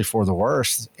probably for the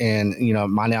worse. And, you know, it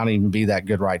might not even be that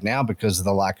good right now because of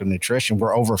the lack of nutrition.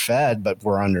 We're overfed, but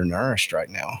we're undernourished right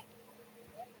now.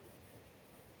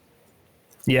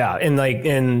 Yeah.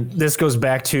 And this goes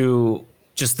back to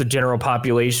just the general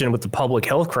population with the public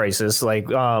health crisis. Like,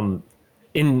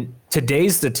 in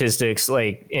today's statistics,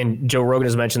 like, and Joe Rogan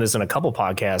has mentioned this in a couple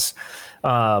podcasts,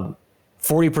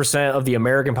 40% of the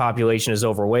American population is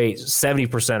overweight.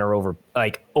 70% are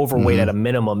overweight at a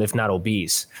minimum, if not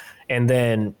obese. And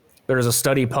then there's a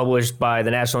study published by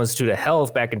the National Institute of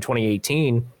Health back in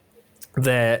 2018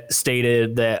 that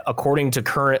stated that according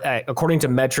to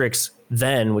metrics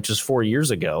then, which is 4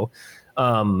 years ago,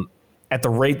 at the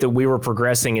rate that we were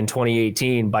progressing in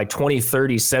 2018, by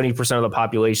 2030, 70% of the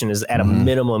population is at a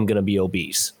minimum going to be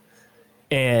obese.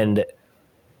 And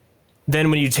then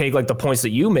when you take like the points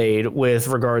that you made with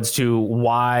regards to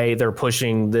why they're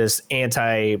pushing this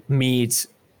anti-meat,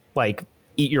 like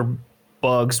eat your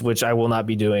bugs, which I will not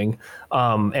be doing,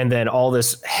 and then all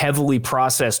this heavily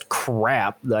processed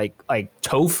crap like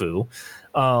tofu.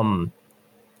 One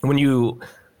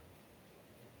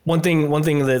thing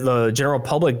that the general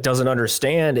public doesn't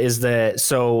understand is that,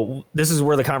 so this is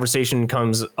where the conversation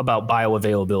comes about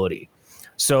bioavailability.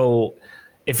 So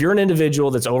if you're an individual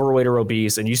that's overweight or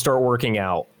obese and you start working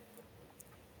out,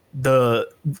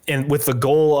 with the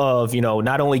goal of,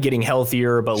 not only getting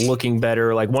healthier but looking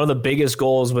better, like one of the biggest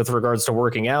goals with regards to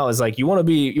working out is like you want to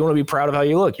be proud of how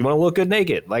you look. You want to look good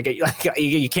naked. Like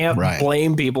you can't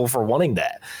blame people for wanting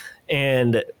that.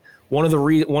 And one of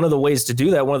the ways to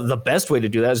do that, one of the best way to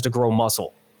do that is to grow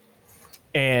muscle.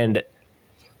 And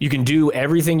you can do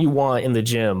everything you want in the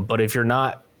gym, but if you're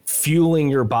not fueling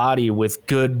your body with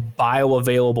good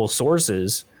bioavailable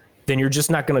sources, then you're just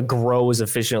not going to grow as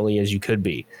efficiently as you could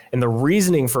be. And the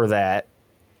reasoning for that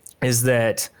is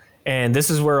that, and this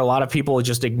is where a lot of people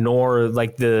just ignore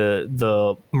like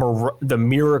the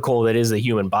miracle that is the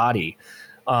human body.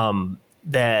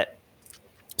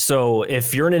 So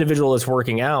if you're an individual that's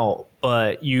working out,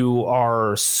 but you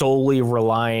are solely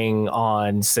relying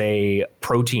on, say,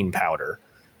 protein powder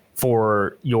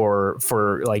for your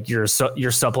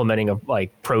supplementing of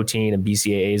like protein and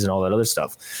BCAAs and all that other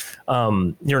stuff,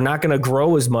 you're not going to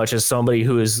grow as much as somebody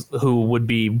who would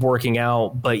be working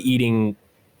out but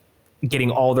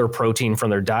getting all their protein from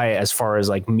their diet, as far as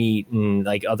like meat and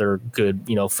like other good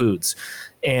foods.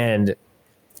 And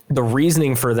the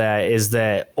reasoning for that is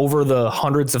that over the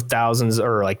hundreds of thousands,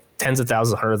 or like tens of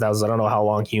thousands, hundreds of thousands, I don't know how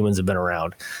long humans have been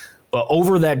around, but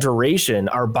over that duration,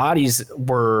 our bodies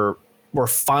were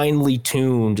finely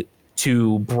tuned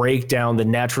to break down the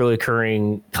naturally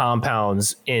occurring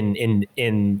compounds in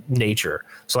nature.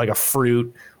 So like a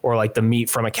fruit or like the meat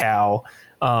from a cow,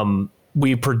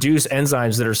 we produce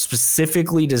enzymes that are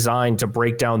specifically designed to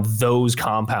break down those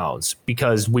compounds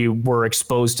because we were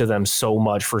exposed to them so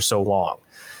much for so long.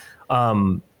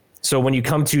 So when you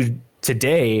come to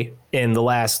today, in the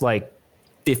last like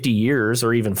 50 years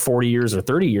or even 40 years or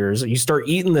 30 years, you start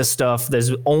eating this stuff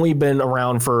that's only been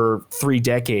around for 3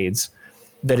 decades,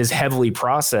 that is heavily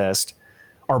processed.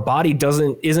 Our body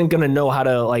isn't going to know how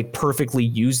to like perfectly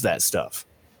use that stuff,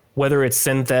 whether it's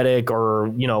synthetic or,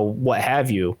 what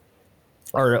have you,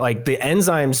 or like the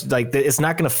enzymes, like it's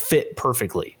not going to fit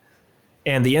perfectly.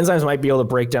 And the enzymes might be able to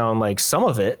break down like some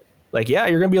of it. Like, yeah,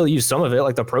 you're going to be able to use some of it,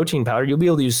 like the protein powder. You'll be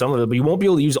able to use some of it, but you won't be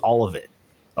able to use all of it.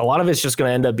 A lot of it's just going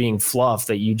to end up being fluff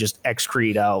that you just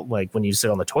excrete out, like when you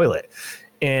sit on the toilet.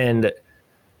 And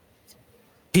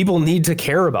people need to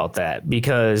care about that,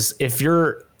 because if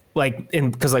you're like,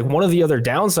 because like one of the other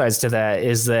downsides to that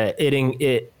is that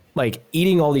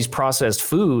eating all these processed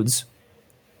foods,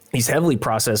 these heavily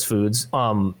processed foods,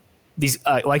 these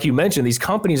like you mentioned, these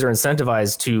companies are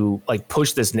incentivized to like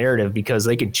push this narrative because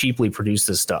they can cheaply produce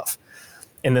this stuff.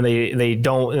 And then they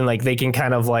don't, and like they can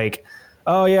kind of like,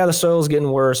 oh yeah, the soil's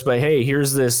getting worse, but hey,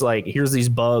 here's these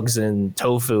bugs and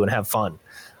tofu and have fun.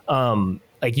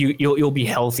 Like you'll be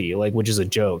healthy, like, which is a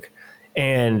joke.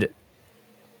 And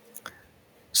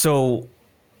so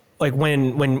like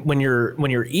when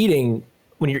you're eating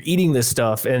this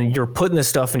stuff and you're putting this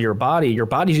stuff into your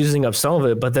body's using up some of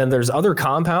it, but then there's other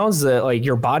compounds that like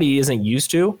your body isn't used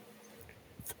to.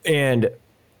 And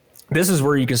this is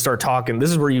where you can start talking. This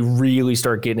is where you really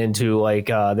start getting into like,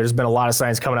 there's been a lot of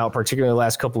science coming out, particularly the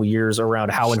last couple of years,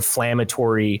 around how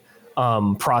inflammatory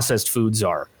processed foods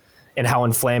are, and how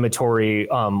inflammatory,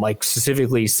 like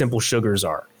specifically simple sugars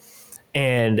are.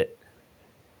 And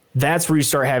that's where you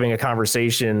start having a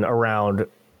conversation around,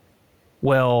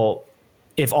 well,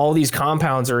 if all these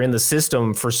compounds are in the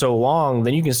system for so long,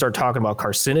 then you can start talking about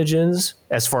carcinogens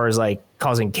as far as like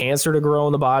causing cancer to grow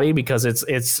in the body, because it's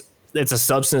a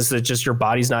substance that just your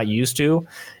body's not used to,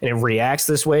 and it reacts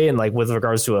this way. And like with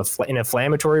regards to an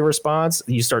inflammatory response,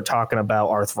 you start talking about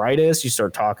arthritis, you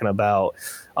start talking about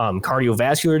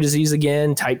cardiovascular disease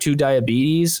again, type 2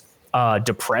 diabetes,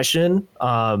 depression,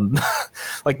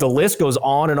 like the list goes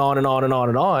on and on and on and on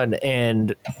and on.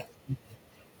 And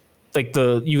like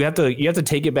you have to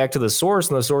take it back to the source,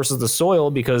 and the source is the soil,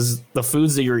 because the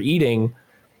foods that you're eating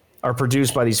are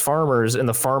produced by these farmers, and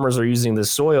the farmers are using the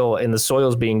soil, and the soil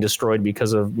is being destroyed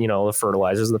because of, the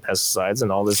fertilizers, the pesticides,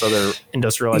 and all this other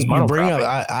industrialized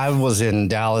monocropping. I was in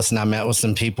Dallas and I met with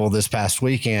some people this past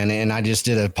weekend, and I just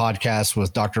did a podcast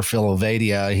with Dr. Phil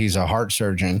Ovadia. He's a heart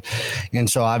surgeon. And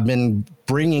so I've been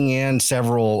bringing in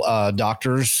several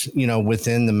doctors,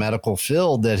 within the medical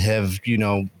field that have,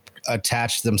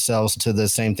 attach themselves to the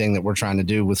same thing that we're trying to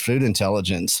do with food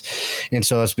intelligence. And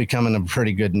so it's becoming a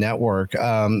pretty good network.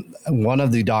 One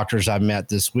of the doctors I met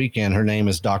this weekend, her name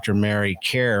is Dr. Mary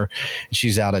Kerr.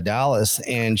 She's out of Dallas,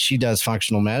 and she does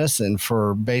functional medicine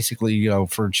for basically,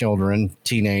 for children,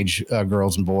 teenage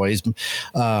girls and boys.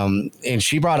 And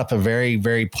she brought up a very,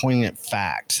 very poignant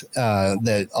fact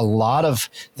that a lot of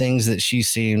things that she's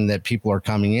seen that people are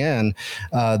coming in,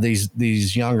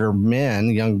 these younger men,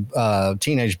 young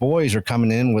teenage boys are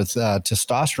coming in with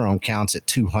testosterone counts at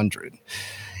 200,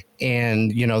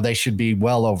 and they should be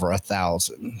well over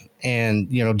 1,000. And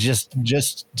just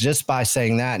by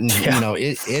saying that, and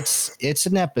it's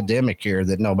an epidemic here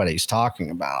that nobody's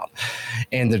talking about.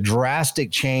 And the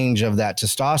drastic change of that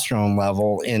testosterone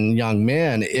level in young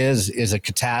men is a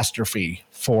catastrophe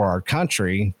for our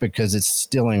country, because it's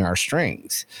stealing our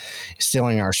strength,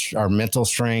 stealing our mental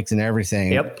strength and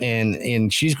everything. Yep.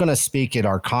 And she's going to speak at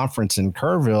our conference in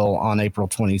Kerrville on April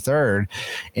 23rd.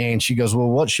 And she goes, well,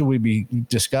 what should we be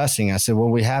discussing? I said, well,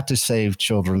 we have to save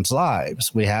children's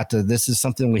lives. This is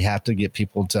something we have to get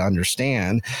people to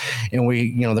understand. And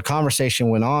the conversation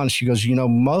went on. She goes,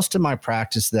 most of my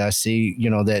practice that I see,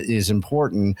 that is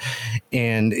important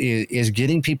and is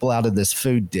getting people out of this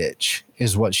food ditch,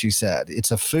 is what she said.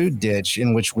 It's a food ditch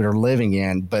in which we're living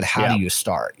in, but how do you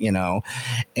start, And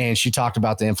she talked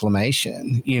about the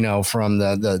inflammation, from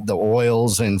the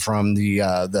oils and from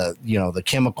the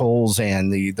chemicals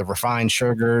and the refined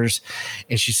sugars.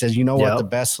 And she says, what the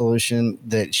best solution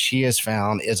that she has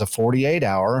found is a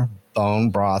 48-hour bone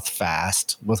broth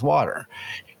fast with water.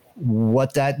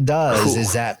 What that does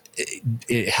is that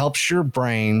it helps your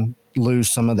brain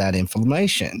lose some of that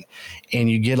inflammation, and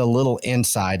you get a little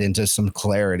insight into some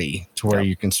clarity to where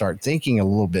you can start thinking a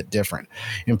little bit different.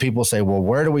 And people say, well,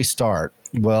 where do we start?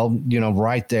 Well,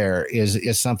 right there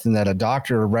is something that a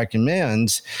doctor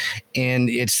recommends. And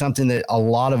it's something that a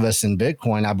lot of us in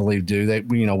Bitcoin, I believe, do. That,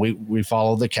 we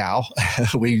follow the cow.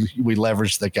 we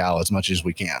leverage the cow as much as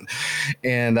we can.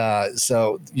 And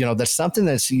so, that's something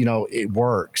that's, it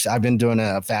works. I've been doing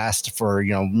a fast for,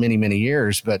 many, many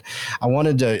years, but I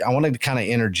wanted to kind of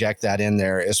interject that in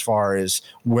there as far as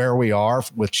where we are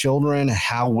with children,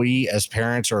 how we as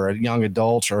parents or young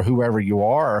adults or whoever you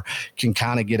are can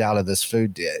kind of get out of this food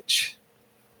ditch.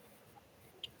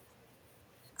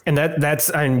 And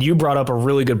and you brought up a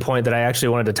really good point that I actually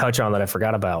wanted to touch on that I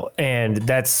forgot about. And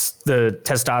that's the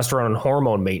testosterone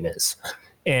hormone maintenance.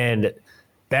 And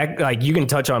that, you can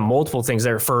touch on multiple things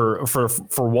there. For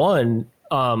one,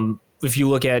 if you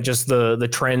look at just the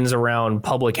trends around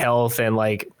public health and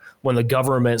when the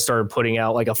government started putting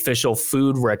out official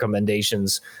food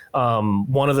recommendations,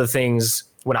 one of the things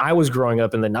when I was growing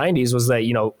up in the 90s was that,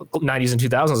 90s and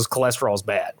 2000s, cholesterol is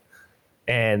bad.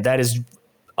 And that is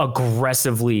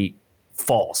aggressively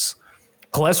false.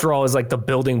 Cholesterol is the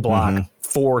building block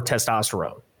for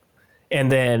testosterone.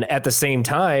 And then at the same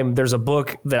time, there's a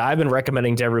book that I've been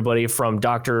recommending to everybody from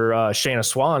Dr. Shanna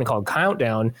Swan called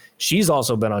Countdown. She's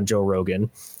also been on Joe Rogan,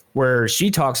 where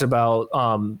she talks about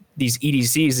these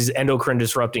EDCs, these endocrine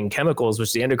disrupting chemicals,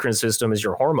 which the endocrine system is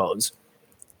your hormones.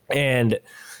 And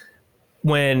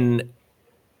so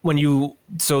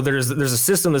there's a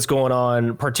system that's going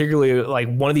on, particularly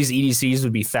one of these EDCs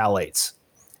would be phthalates.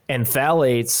 And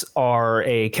phthalates are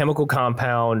a chemical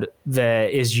compound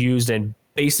that is used in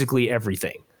basically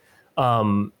everything.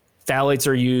 Phthalates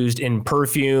are used in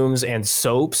perfumes and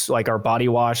soaps, like our body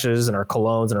washes and our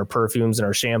colognes and our perfumes and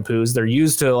our shampoos. They're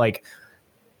used to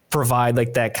provide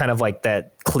that kind of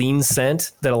that clean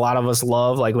scent that a lot of us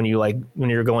love. When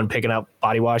you're going picking up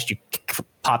body wash, you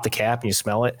pop the cap and you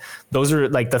smell it. Those are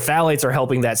the phthalates are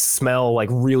helping that smell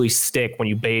really stick when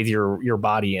you bathe your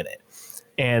body in it.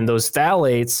 And those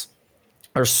phthalates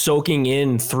are soaking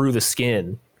in through the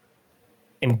skin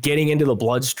and getting into the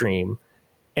bloodstream.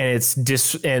 And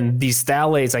and these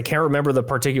phthalates, I can't remember the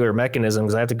particular mechanism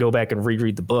because I have to go back and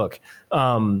reread the book.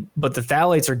 But the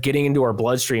phthalates are getting into our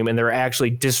bloodstream and they're actually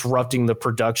disrupting the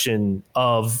production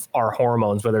of our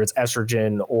hormones, whether it's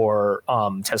estrogen or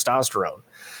testosterone.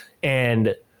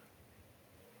 And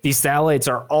these phthalates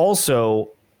are also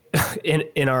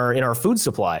in our food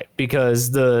supply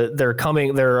because these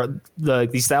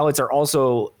phthalates are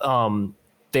also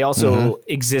they also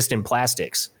exist in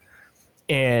plastics.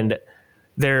 And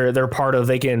they're part of,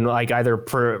 they can like either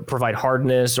provide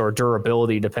hardness or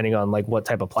durability depending on like what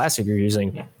type of plastic you're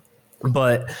using.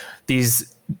 But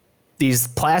these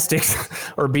plastics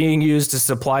are being used to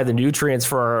supply the nutrients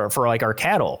for like our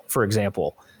cattle, for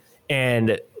example.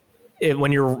 And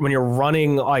when you're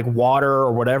running like water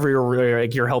or whatever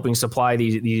you're helping supply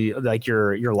the like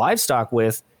your livestock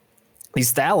with,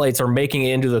 these phthalates are making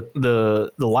it into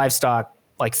the livestock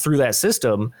like through that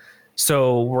system.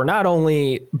 So we're not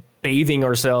only bathing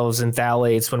ourselves in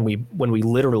phthalates when we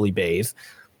literally bathe,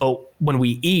 but when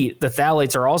we eat, the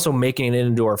phthalates are also making it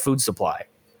into our food supply,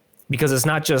 because it's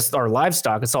not just our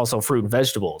livestock, it's also fruit and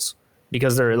vegetables,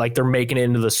 because they're making it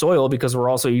into the soil, because we're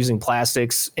also using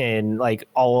plastics and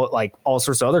all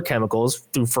sorts of other chemicals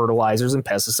through fertilizers and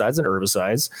pesticides and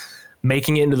herbicides,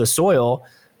 making it into the soil.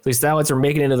 These phthalates are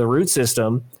making it into the root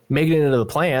system, making it into the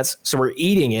plants. So we're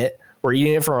eating it. We're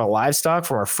eating it from our livestock,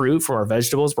 from our fruit, from our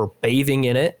vegetables. We're bathing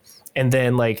in it. And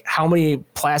then like, how many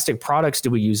plastic products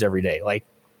do we use every day? Like,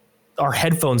 our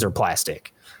headphones are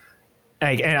plastic.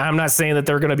 Like, and I'm not saying that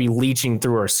they're going to be leaching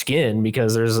through our skin,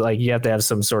 because there's like, you have to have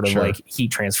some sort of like heat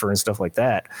transfer and stuff like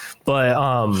that. But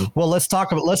well, let's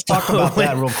talk about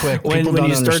that real quick. People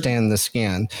don't understand the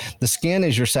skin. The skin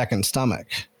is your second stomach.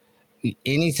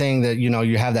 Anything that,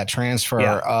 you have that transfer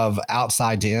of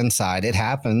outside to inside, it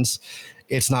happens.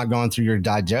 It's not going through your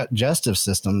digestive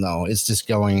system though. It's just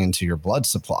going into your blood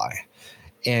supply.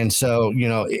 And so,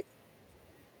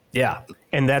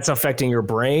 and that's affecting your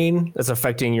brain. That's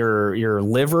affecting your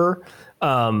liver.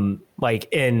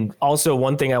 And also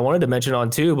one thing I wanted to mention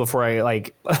on too, before I I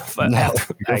cut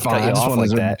you off like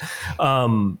that,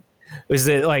 is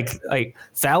that like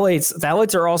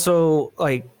phthalates are also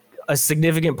like a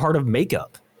significant part of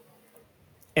makeup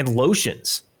and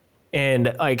lotions.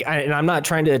 And I'm not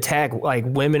trying to attack like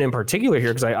women in particular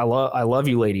here, because I love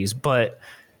you ladies, but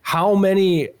how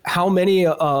many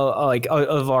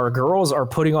of our girls are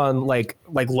putting on like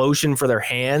lotion for their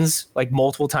hands like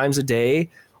multiple times a day,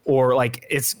 or like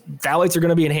it's phthalates are going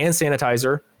to be in hand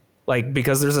sanitizer, like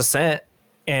because there's a scent.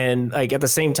 And like at the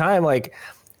same time, like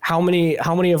how many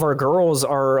of our girls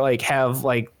are like have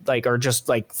like are just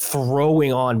like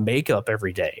throwing on makeup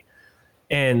every day.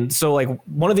 And so like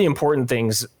one of the important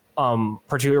things,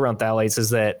 particularly around phthalates, is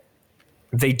that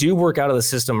they do work out of the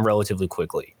system relatively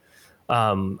quickly.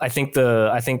 I think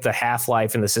the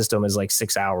half-life in the system is like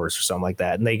 6 hours or something like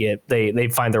that, and they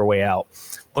find their way out.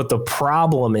 But the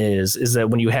problem is that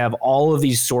when you have all of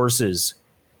these sources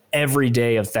every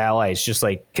day of phthalates, just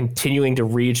like continuing to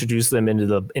reintroduce them into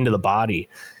the body,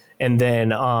 and then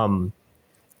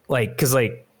because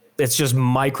it's just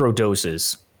micro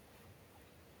doses,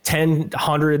 10,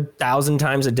 100, 1,000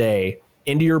 times a day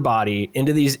into your body,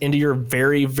 into your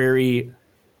very, very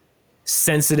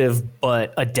sensitive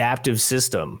but adaptive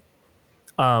system.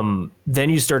 Then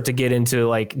you start to get into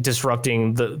like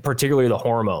disrupting particularly the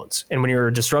hormones. And when you're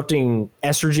disrupting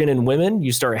estrogen in women,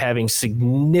 you start having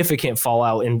significant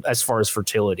fallout as far as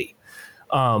fertility.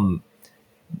 And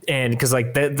because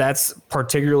like that's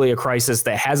particularly a crisis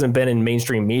that hasn't been in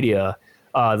mainstream media,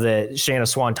 that Shanna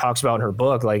Swan talks about in her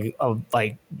book. Like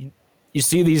you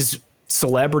see these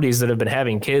celebrities that have been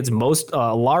having kids,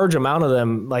 a large amount of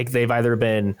them, like they've either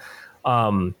been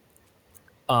what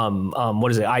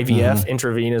is it, IVF,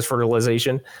 intravenous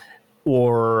fertilization,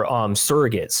 or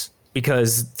surrogates,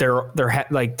 because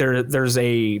there's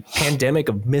a pandemic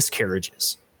of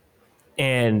miscarriages,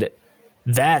 and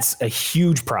that's a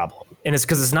huge problem. And it's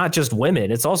because it's not just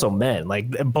women, it's also men. Like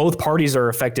both parties are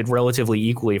affected relatively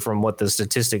equally, from what the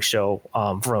statistics show,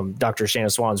 from Dr. Shanna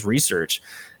Swan's research.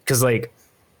 Because like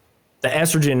the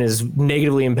estrogen is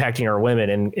negatively impacting our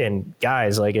women, and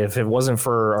guys, like if it wasn't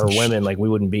for our women, like we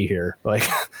wouldn't be here. Like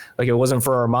it wasn't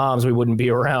for our moms, we wouldn't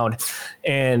be around.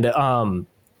 And on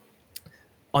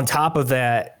top of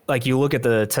that, like you look at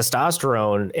the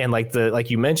testosterone, and like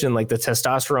you mentioned, like the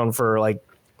testosterone for like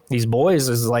these boys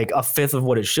is like a fifth of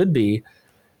what it should be.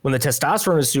 When the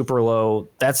testosterone is super low,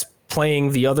 that's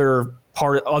playing the other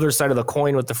side of the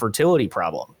coin with the fertility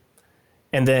problem.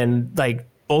 And then like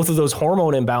both of those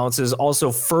hormone imbalances also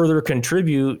further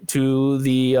contribute to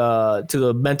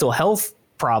the mental health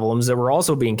problems that were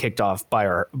also being kicked off by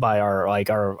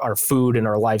our food and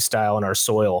our lifestyle and our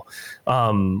soil,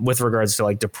 with regards to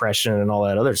like depression and all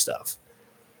that other stuff.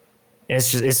 And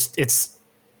it's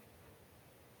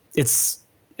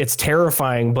it's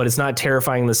terrifying, but it's not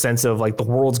terrifying in the sense of like the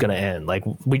world's going to end. Like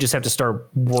we just have to start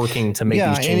working to make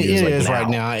these changes. It like is now. Right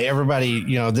now. Everybody,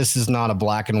 this is not a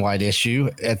black and white issue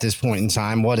at this point in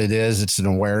time. What it is, it's an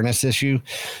awareness issue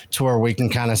to where we can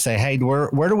kind of say, hey,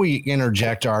 where do we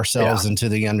interject ourselves into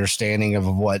the understanding of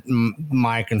what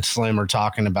Mike and Slim are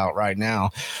talking about right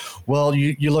now? Well,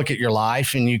 you look at your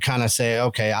life and you kind of say,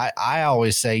 okay, I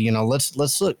always say,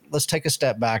 let's take a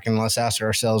step back and let's ask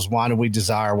ourselves, why do we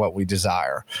desire what we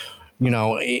desire?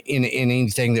 In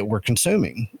anything that we're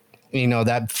consuming,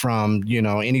 that from,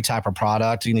 any type of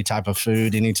product, any type of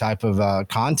food, any type of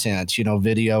content,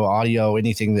 video, audio,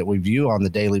 anything that we view on the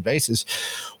daily basis.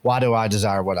 Why do I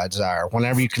desire what I desire?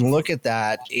 Whenever you can look at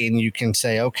that and you can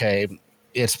say, okay,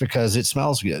 it's because it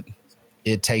smells good.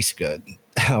 It tastes good.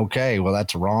 Okay, well,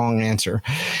 that's a wrong answer,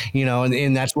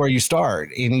 and that's where you start.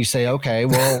 And you say, okay,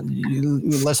 well,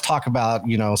 let's talk about,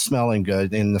 smelling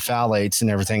good and the phthalates and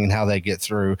everything and how they get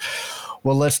through.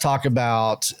 Well, let's talk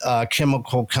about a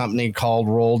chemical company called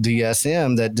Roll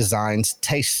DSM that designs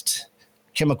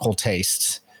chemical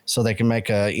tastes. So they can make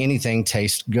anything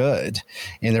taste good,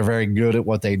 and they're very good at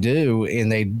what they do. And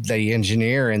they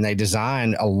engineer and they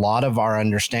design a lot of our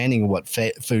understanding of what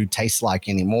food tastes like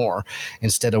anymore,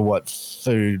 instead of what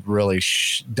food really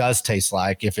does taste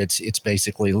like if it's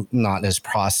basically not as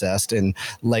processed and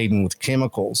laden with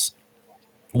chemicals.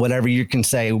 Whatever you can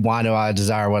say, why do I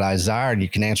desire what I desire? And you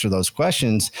can answer those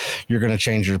questions. You're going to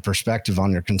change your perspective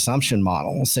on your consumption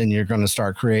models, and you're going to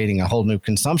start creating a whole new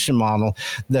consumption model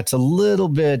that's a little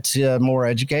bit more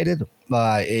educated.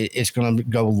 It's going to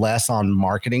go less on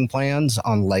marketing plans,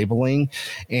 on labeling,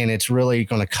 and it's really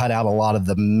going to cut out a lot of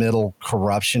the middle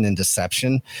corruption and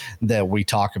deception that we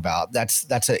talk about.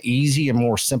 That's an easy and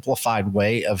more simplified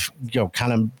way of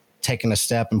kind of taking a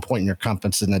step and pointing your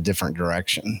compass in a different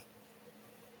direction.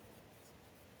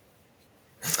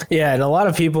 Yeah, and a lot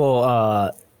of people,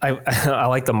 I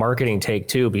like the marketing take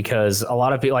too, because a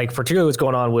lot of people, like particularly what's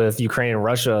going on with Ukraine and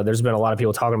Russia, there's been a lot of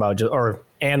people talking about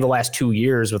and the last 2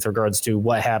 years with regards to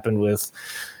what happened with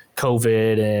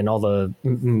COVID and all the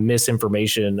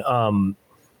misinformation.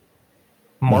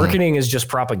 Marketing is just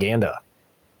propaganda.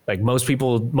 Like most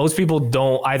people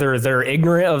don't, either they're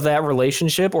ignorant of that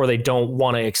relationship or they don't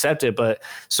want to accept it. But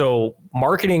so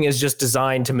marketing is just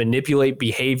designed to manipulate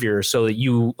behavior so that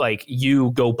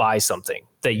you go buy something,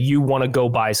 that you want to go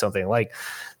buy something. Like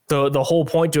the whole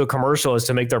point to a commercial is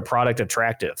to make their product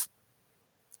attractive.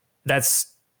 That's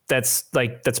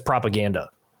propaganda.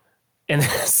 And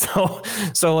so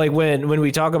like when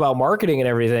we talk about marketing and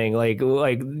everything, like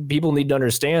people need to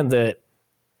understand that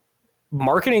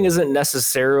marketing isn't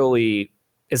necessarily,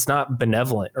 it's not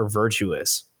benevolent or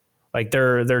virtuous. Like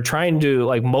they're trying to,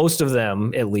 like most of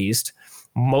them, at least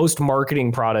most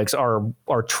marketing products are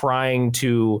trying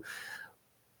to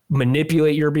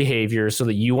manipulate your behavior so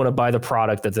that you want to buy the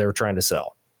product that they're trying to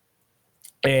sell.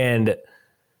 And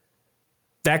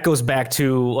that goes back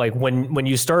to like when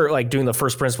you start like doing the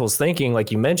first principles thinking,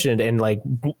 like you mentioned, and like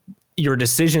your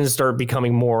decisions start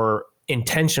becoming more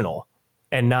intentional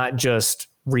and not just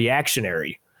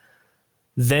reactionary,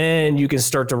 then you can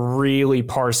start to really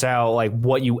parse out like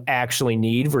what you actually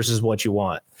need versus what you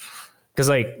want. Because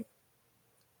like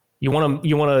you want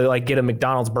to like get a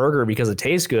McDonald's burger because it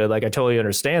tastes good. Like I totally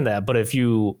understand that. But if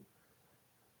you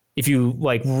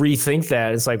like rethink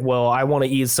that, it's like, well, I want to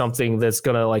eat something that's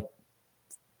going to like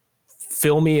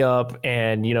fill me up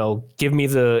and, give me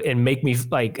and make me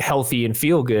like healthy and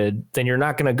feel good, then you're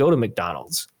not going to go to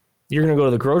McDonald's. You're going to go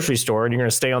to the grocery store and you're going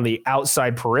to stay on the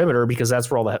outside perimeter because that's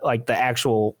where all the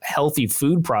actual healthy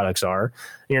food products are. And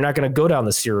you're not going to go down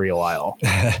the cereal aisle.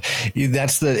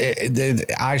 That's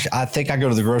I think I go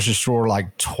to the grocery store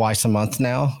like twice a month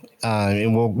now.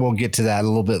 And we'll get to that a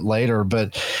little bit later,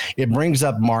 but it brings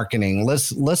up marketing.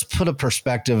 Let's put a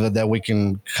perspective that we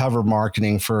can cover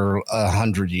marketing for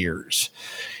 100 years.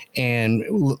 And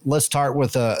let's start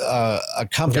with a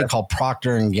company called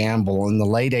Procter & Gamble in the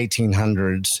late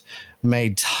 1800s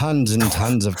made tons and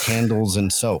tons of candles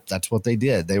and soap. That's what they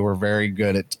did. They were very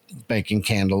good at making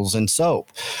candles and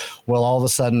soap. Well, all of a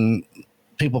sudden,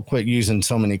 people quit using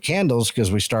so many candles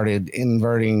because we started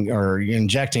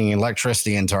injecting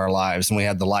electricity into our lives, and we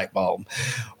had the light bulb.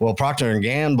 Well, Procter &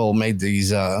 Gamble made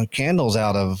these candles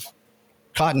out of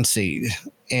cottonseed.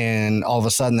 And all of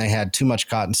a sudden they had too much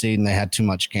cottonseed and they had too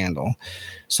much candle.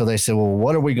 So they said, well,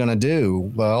 what are we going to do?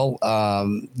 Well,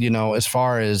 as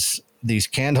far as these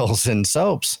candles and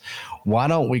soaps, why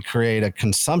don't we create a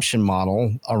consumption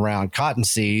model around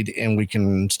cottonseed, and we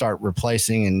can start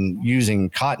replacing and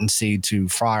using cottonseed to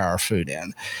fry our food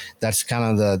in? That's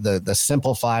kind of the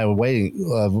simplified way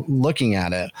of looking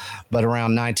at it. But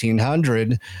around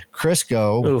 1900,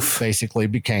 Crisco basically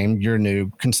became your new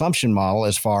consumption model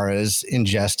as far as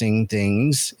ingesting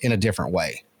things in a different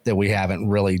way that we haven't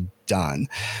really done.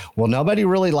 Well, nobody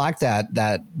really liked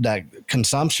that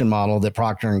consumption model that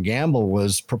Procter and Gamble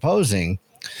was proposing.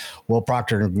 Well,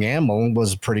 Procter and Gamble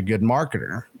was a pretty good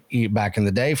marketer back in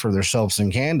the day for their soaps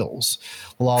and candles.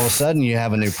 Well, all of a sudden you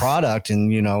have a new product,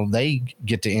 and they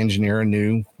get to engineer a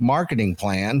new marketing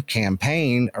plan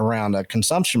campaign around a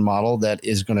consumption model that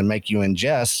is going to make you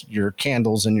ingest your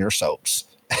candles and your soaps.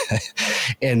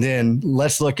 And then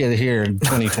let's look at it here in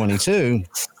 2022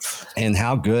 and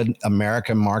how good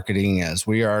American marketing is.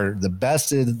 We are the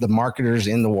best of the marketers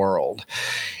in the world.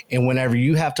 And whenever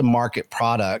you have to market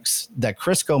products, that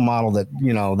Crisco model that,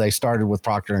 they started with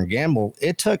Procter and Gamble,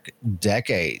 it took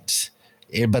decades.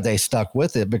 But they stuck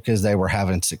with it because they were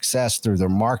having success through their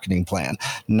marketing plan,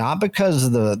 not because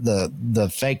of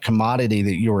the fake commodity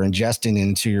that you were ingesting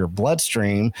into your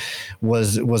bloodstream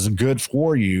was good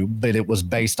for you, but it was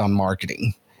based on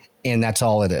marketing, and that's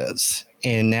all it is.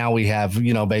 And now we have,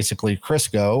 basically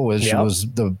Crisco, which was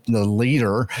the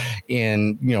leader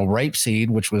in, rapeseed,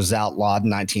 which was outlawed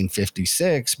in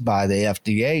 1956 by the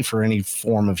FDA for any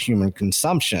form of human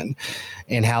consumption,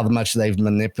 and how much they've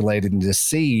manipulated and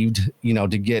deceived,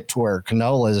 to get to where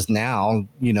canola is now.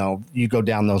 You go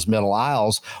down those middle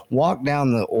aisles, walk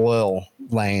down the oil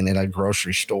lane at a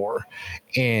grocery store,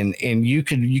 and you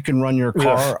can run your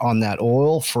car on that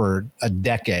oil for a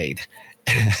decade.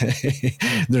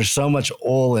 There's so much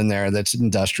oil in there that's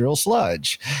industrial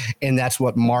sludge, and that's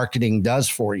what marketing does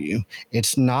for you.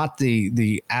 It's not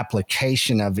the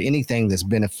application of anything that's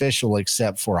beneficial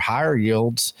except for higher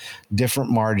yields,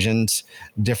 different margins,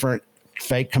 different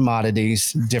fake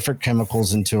commodities, different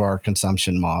chemicals into our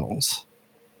consumption models.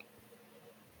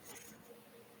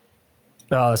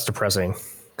 Oh, that's depressing,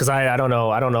 because I don't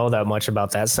know that much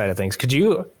about that side of things. Can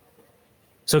you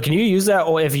use that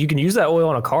oil? If you can use that oil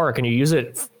on a car, can you use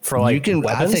it for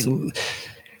weapons?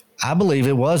 I believe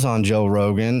it was on Joe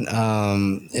Rogan,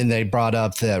 and they brought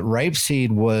up that rapeseed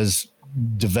was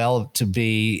developed to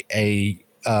be a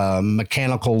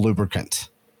mechanical lubricant.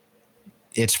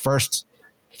 Its first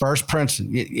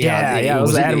principle. It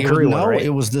was Adam Curry one, right?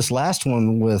 It was this last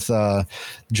one with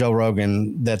Joe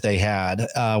Rogan that they had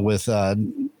with. I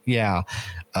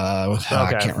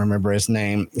can't remember his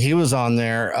name. He was on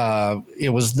there. It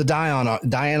was the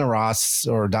Diana Ross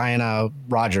or Diana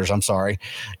Rogers. I'm sorry.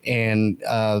 And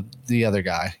the other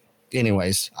guy.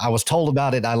 Anyways, I was told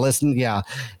about it. I listened. Yeah.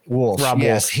 Wolf. Rob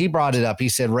yes. Wolf. He brought it up. He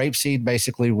said rapeseed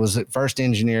basically was at first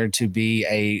engineered to be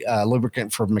a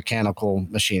lubricant for mechanical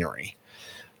machinery.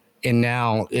 And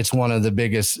now it's one of the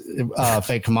biggest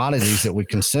fake commodities that we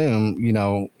consume,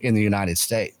 in the United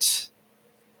States.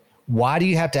 Why do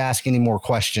you have to ask any more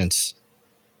questions?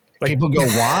 People go,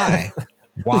 why?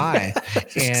 Why?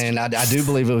 And I do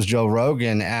believe it was Joe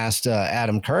Rogan asked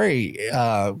Adam Curry,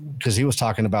 because he was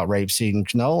talking about rapeseed and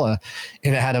canola.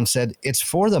 And Adam said, it's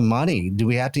for the money. Do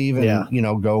we have to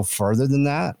even, go further than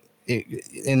that?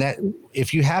 And that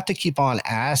if you have to keep on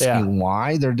asking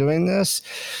why they're doing this,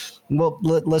 well,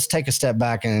 let's take a step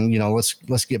back and,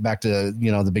 let's get back to,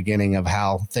 the beginning of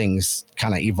how things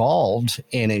kind of evolved.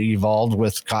 And it evolved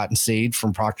with cottonseed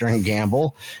from Procter and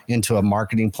Gamble into a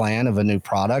marketing plan of a new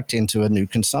product, into a new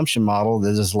consumption model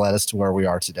that has led us to where we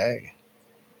are today.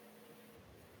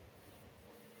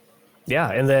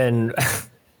 Yeah. And then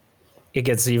it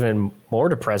gets even more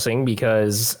depressing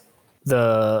because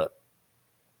the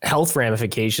health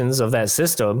ramifications of that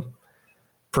system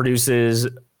produces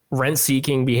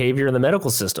rent-seeking behavior in the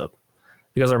medical system,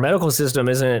 because our medical system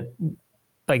isn't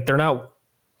like they're not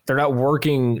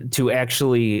working to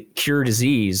actually cure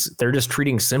disease. They're just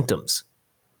treating symptoms.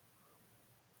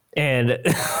 And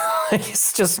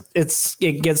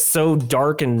it gets so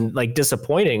dark and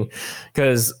disappointing,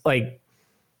 because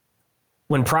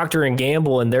when Procter and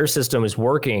Gamble and their system is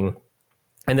working,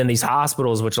 and then these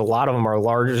hospitals, which a lot of them are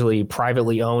largely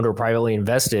privately owned or privately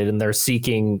invested, and they're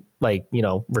seeking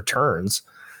returns.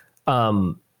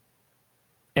 And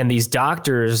these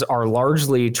doctors are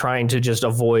largely trying to just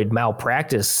avoid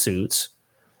malpractice suits.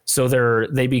 So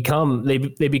they become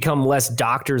less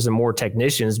doctors and more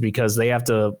technicians, because they have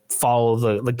to follow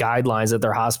the guidelines that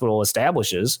their hospital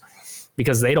establishes,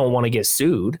 because they don't want to get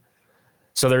sued.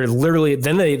 So they're literally,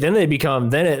 then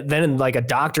a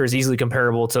doctor is easily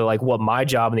comparable to what my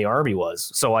job in the Army was.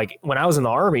 So when I was in the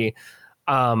Army,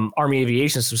 Army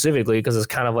aviation specifically, because it's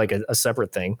kind of like a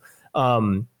separate thing.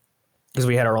 Because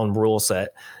we had our own rule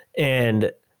set.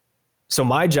 And so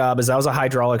my job is I was a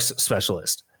hydraulics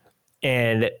specialist.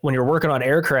 And when you're working on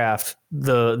aircraft,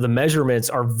 the measurements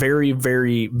are very,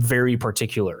 very, very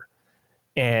particular.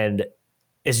 And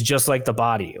it's just like the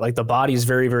body. Like the body is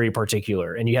very, very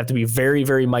particular. And you have to be very,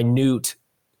 very minute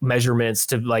measurements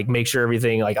to like make sure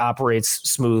everything like operates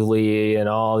smoothly and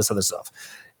all this other stuff.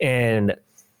 And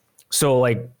so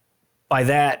like by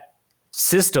that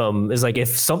system is like if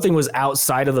something was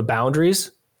outside of the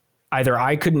boundaries, either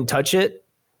I couldn't touch it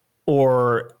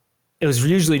or it was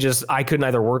usually just I couldn't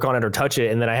either work on it or touch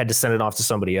it, and then I had to send it off to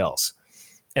somebody else.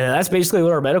 And that's basically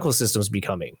what our medical system's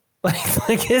becoming.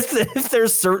 Like if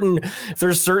there's certain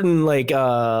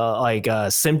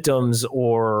symptoms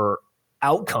or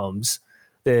outcomes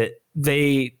that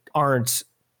they aren't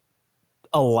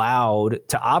allowed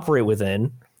to operate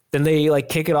within, then they like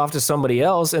kick it off to somebody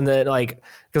else. And then like,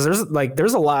 because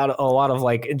there's a lot of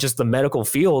like just the medical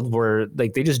field where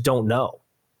like they just don't know.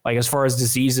 Like as far as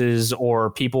diseases or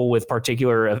people with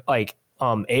particular like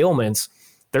ailments,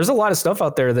 there's a lot of stuff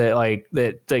out there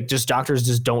that just doctors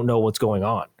just don't know what's going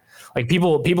on. Like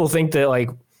people think that like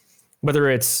whether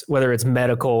it's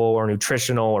medical or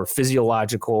nutritional or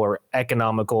physiological or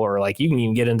economical or like you can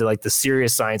even get into like the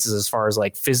serious sciences as far as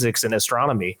like physics and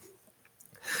astronomy.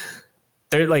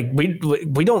 They're like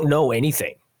we don't know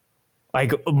anything.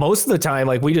 Like most of the time,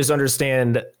 like we just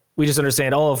understand,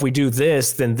 oh, if we do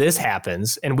this, then this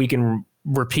happens, and we can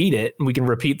repeat it, and we can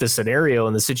repeat the scenario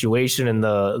and the situation and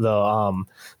the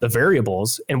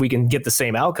variables, and we can get the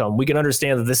same outcome. We can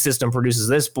understand that this system produces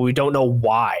this, but we don't know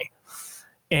why.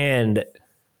 And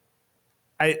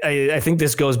I think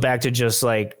this goes back to just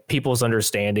like people's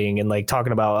understanding and like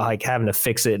talking about like having to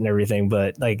fix it and everything.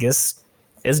 But like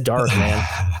it's dark, man.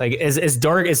 Like it's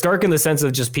dark. It's dark in the sense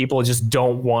of just people just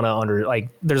don't want to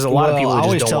there's a lot of people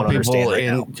who just don't want to understand right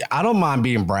now. I don't mind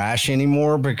being brash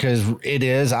anymore because it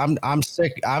is. I'm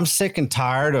sick and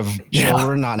tired of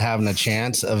children not having a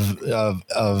chance of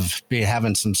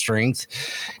having some strength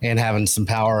and having some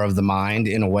power of the mind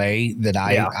in a way that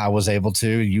I was able to,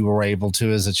 you were able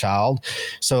to as a child.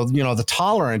 So, the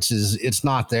tolerance it's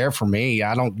not there for me.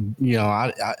 I don't,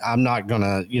 I'm not going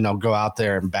to, go out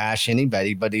there and bash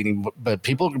anybody. But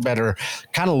people better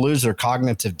kind of lose their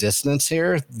cognitive dissonance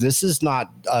here. This is not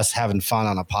us having fun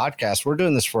on a podcast. We're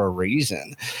doing this for a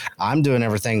reason. I'm doing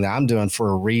everything that I'm doing for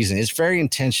a reason. It's very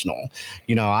intentional.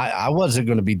 I wasn't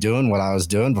going to be doing what I was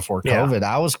doing before COVID.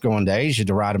 I was going to Asia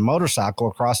to ride a motorcycle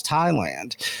across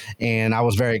Thailand, and I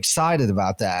was very excited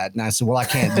about that. And I said, well, I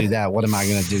can't do that. What am I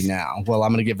going to do now? Well,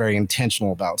 I'm going to get very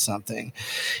intentional about something.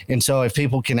 And so if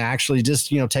people can actually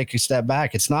just, take a step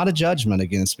back, it's not a judgment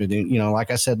against me. Like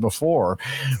I said before,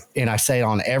 and I say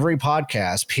on every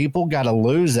podcast, people got to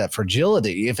lose that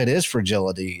fragility. If it is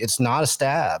fragility, it's not a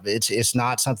stab. It's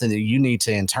not something that you need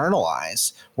to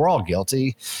internalize. We're all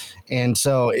guilty. And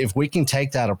so if we can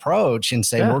take that approach and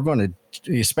say, we're going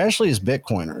to, especially as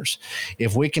Bitcoiners,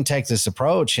 if we can take this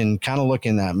approach and kind of look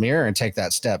in that mirror and take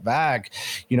that step back,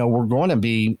 we're going to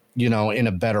be, in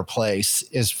a better place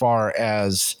as far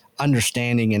as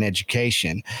understanding and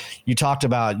education. You talked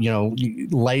about,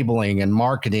 labeling and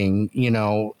marketing,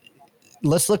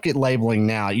 let's look at labeling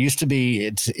now. It used to be,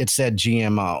 it said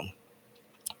GMO.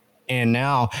 And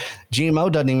now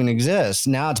GMO doesn't even exist.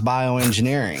 Now it's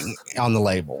bioengineering on the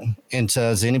label. And so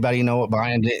does anybody know what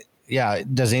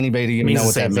does anybody even know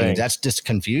what that means? That's just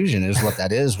confusion is what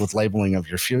that is with labeling of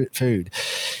your food.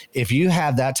 If you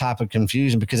have that type of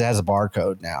confusion, because it has a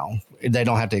barcode now, they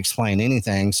don't have to explain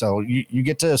anything. So you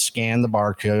get to scan the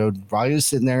barcode while you're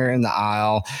sitting there in the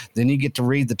aisle. Then you get to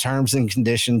read the terms and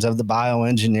conditions of the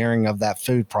bioengineering of that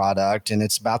food product. And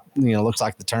it's about, looks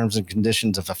like the terms and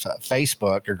conditions of a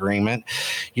Facebook agreement.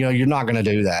 You're not going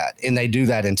to do that. And they do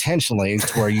that intentionally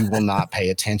to where you will not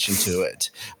pay attention to it.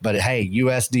 But hey,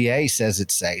 USDA says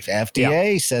it's safe.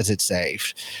 FDA says it's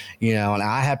safe. And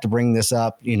I have to bring this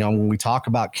up, when we talk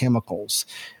about chemicals,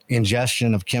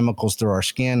 ingestion of chemicals through our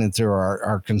skin and through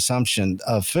our consumption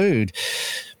of food,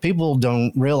 people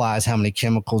don't realize how many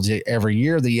chemicals every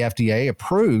year the FDA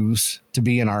approves to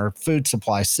be in our food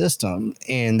supply system.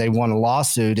 And they won a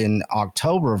lawsuit in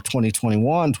October of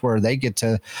 2021 to where they get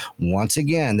to, once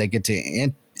again,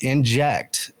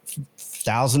 inject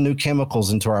 1,000 new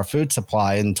chemicals into our food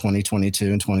supply in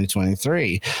 2022 and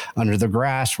 2023 under the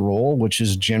GRAS rule, which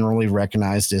is generally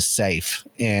recognized as safe.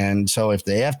 And so if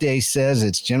the FDA says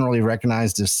it's generally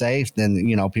recognized as safe, then,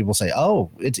 people say,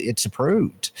 oh, it's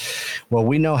approved. Well,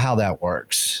 we know how that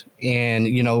works. And,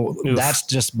 that's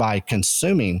just by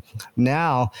consuming.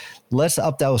 Now, let's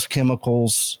up those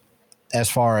chemicals as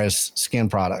far as skin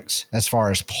products, as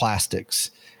far as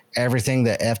plastics, everything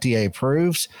that FDA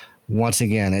approves, once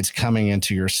again, it's coming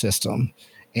into your system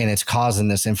and it's causing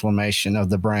this inflammation of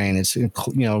the brain. It's,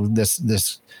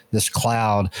 this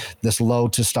cloud, this low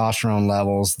testosterone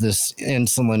levels, this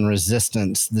insulin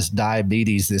resistance, this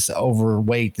diabetes, this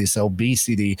overweight, this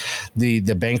obesity, the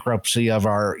bankruptcy of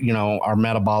our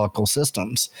metabolical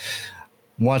systems.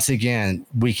 Once again,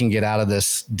 we can get out of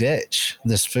this ditch,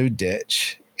 this food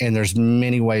ditch. And there's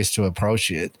many ways to approach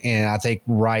it. And I think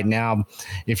right now,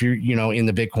 if you're, in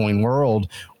the Bitcoin world,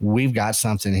 we've got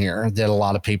something here that a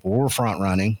lot of people, we're front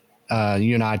running.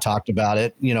 You and I talked about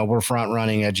it. We're front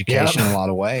running education in a lot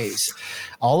of ways.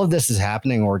 All of this is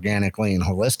happening organically and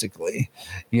holistically.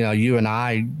 You and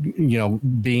I,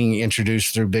 being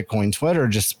introduced through Bitcoin Twitter,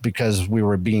 just because we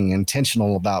were being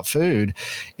intentional about food,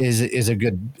 is a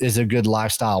good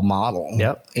lifestyle model.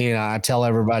 Yep. I tell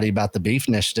everybody about the Beef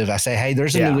Initiative. I say, hey,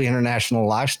 there's a new international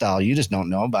lifestyle. You just don't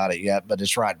know about it yet, but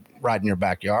it's right in your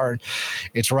backyard.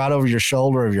 It's right over your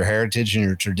shoulder of your heritage and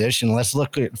your tradition. Let's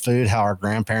look at food, how our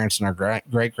grandparents and our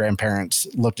great grandparents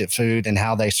looked at food and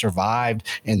how they survived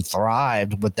and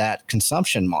thrived with that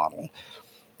consumption model.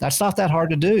 That's not that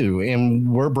hard to do.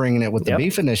 And we're bringing it with the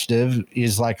Beef Initiative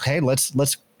is like, hey, let's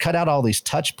cut out all these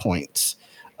touch points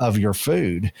of your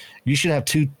food. You should have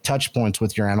 2 touch points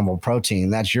with your animal protein.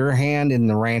 That's your hand and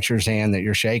the rancher's hand that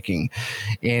you're shaking.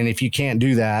 And if you can't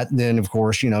do that, then of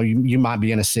course, you might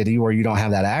be in a city where you don't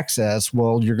have that access.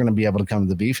 Well, you're going to be able to come to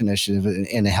the Beef Initiative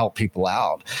and help people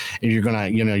out. And you're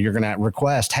going to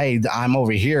request, hey, I'm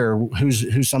over here.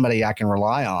 Who's somebody I can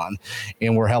rely on?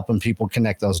 And we're helping people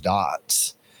connect those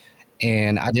dots.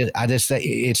 And I just say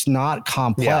it's not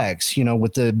complex.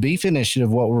 With the Beef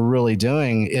Initiative, what we're really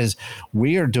doing is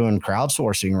we are doing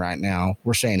crowdsourcing right now.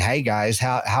 We're saying, hey guys,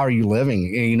 how are you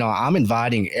living? And, I'm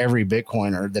inviting every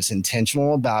Bitcoiner that's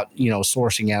intentional about,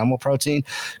 sourcing animal protein,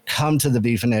 come to the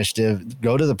Beef Initiative,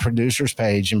 go to the producers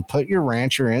page and put your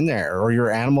rancher in there or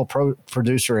your animal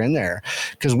producer in there.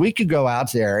 Because we could go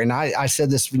out there. And I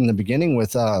said this from the beginning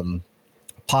with,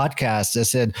 podcast. I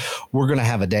said, we're going to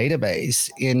have a database,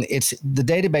 and the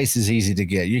database is easy to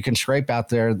get. You can scrape out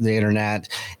the internet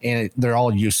and they're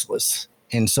all useless.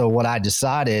 And so what I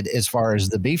decided as far as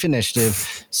the Beef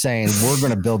Initiative saying, we're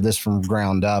going to build this from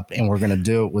ground up and we're going to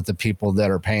do it with the people that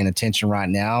are paying attention right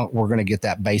now. We're going to get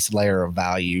that base layer of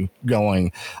value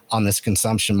going on this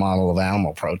consumption model of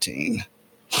animal protein.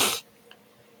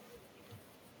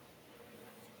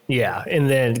 Yeah. And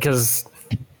then because,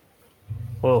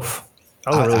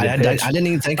 I didn't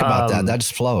even think about that. That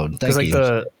just flowed. Thank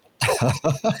you.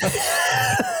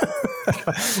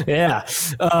 Yeah.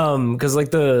 Because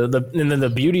and then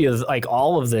the beauty of like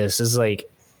all of this is like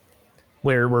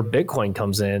where Bitcoin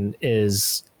comes in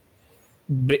is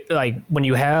like when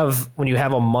you have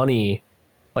a money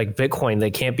like Bitcoin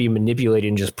that can't be manipulated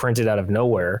and just printed out of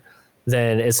nowhere,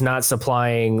 then it's not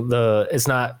supplying the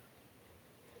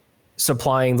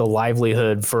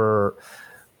livelihood for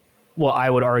what I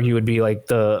would argue would be like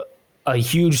a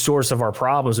huge source of our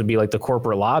problems would be like the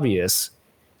corporate lobbyists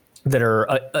that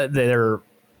are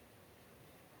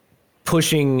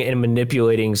pushing and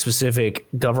manipulating specific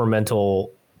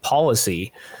governmental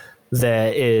policy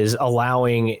that is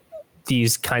allowing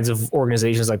these kinds of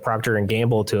organizations like Procter and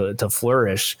Gamble to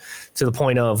flourish to the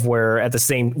point of where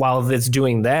while it's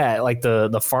doing that, like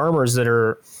the farmers that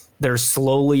are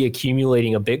slowly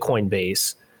accumulating a Bitcoin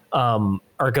base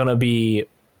are going to be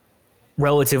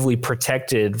relatively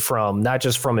protected from not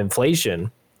just from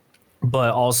inflation,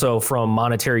 but also from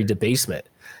monetary debasement.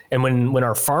 And when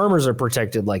our farmers are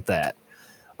protected like that,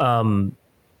 when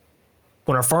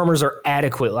our farmers are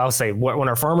when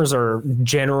our farmers are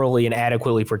generally and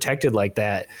adequately protected like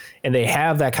that, and they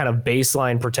have that kind of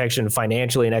baseline protection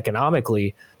financially and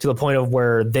economically to the point of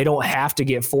where they don't have to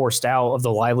get forced out of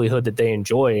the livelihood that they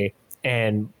enjoy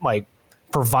and like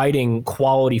providing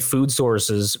quality food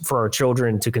sources for our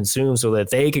children to consume so that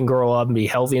they can grow up and be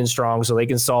healthy and strong so they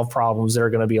can solve problems that are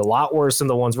going to be a lot worse than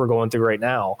the ones we're going through right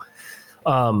now.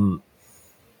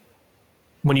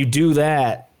 When you do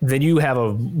that, then you have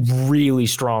a really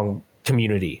strong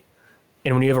community.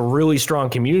 And when you have a really strong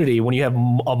community, when you have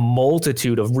a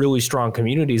multitude of really strong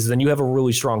communities, then you have a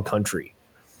really strong country.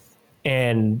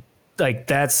 And like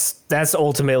that's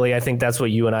ultimately, I think that's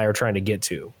what you and I are trying to get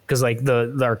to, because like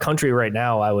our country right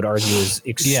now, I would argue, is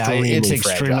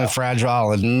extremely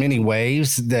fragile in many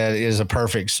ways. That is a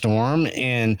perfect storm,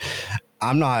 and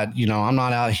I'm not, I'm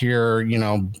not out here,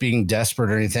 being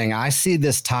desperate or anything. I see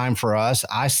this time for us.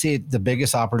 I see the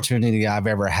biggest opportunity I've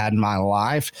ever had in my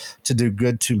life to do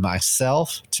good to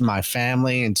myself, to my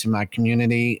family, and to my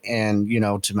community, and,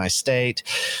 to my state,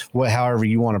 however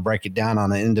you want to break it down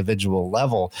on an individual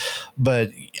level.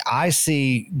 But I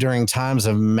see during times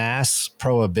of mass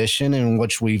prohibition, in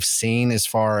which we've seen as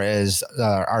far as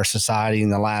our society in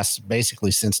the last,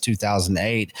 basically since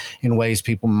 2008, in ways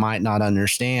people might not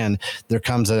understand, there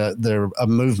comes a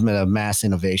movement of mass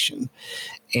innovation.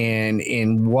 And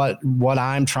in what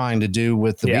I'm trying to do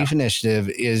with the Beef Initiative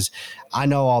is, I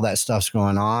know all that stuff's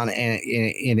going on, and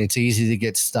it's easy to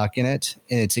get stuck in it,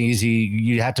 and it's easy.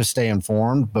 You have to stay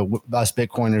informed, but us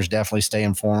Bitcoiners definitely stay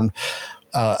informed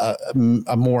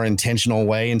a more intentional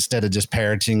way, instead of just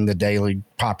parroting the daily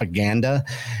propaganda.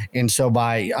 And so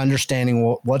by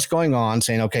understanding what's going on,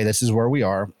 saying, okay, this is where we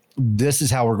are, this is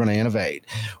how we're going to innovate.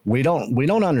 We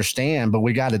don't understand, but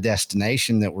we got a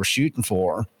destination that we're shooting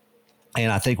for. And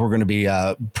I think we're going to be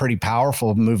pretty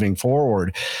powerful moving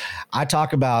forward. I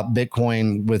talk about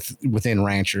Bitcoin within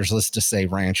ranchers, let's just say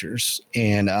ranchers,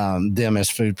 and them as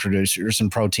food producers and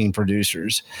protein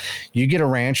producers. You get a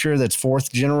rancher that's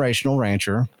fourth generational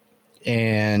rancher,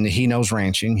 and he knows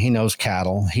ranching, he knows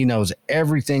cattle, he knows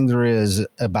everything there is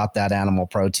about that animal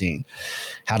protein,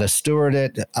 how to steward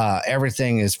it,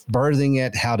 everything is birthing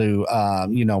it, how to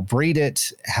breed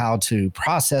it, how to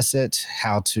process it,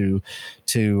 how to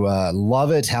love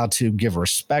it, how to give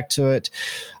respect to it.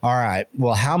 All right,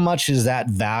 well, how much is that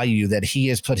value that he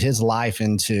has put his life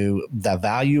into, the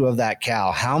value of that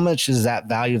cow, how much is that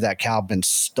value of that cow been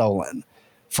stolen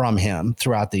from him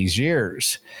throughout these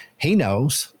years? He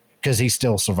knows, because he's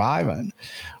still surviving.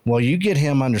 Well, you get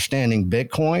him understanding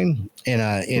Bitcoin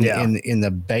in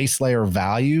the base layer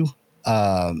value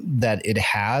that it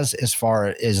has, as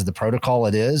far as the protocol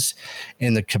it is,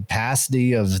 and the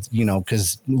capacity of,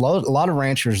 because a lot of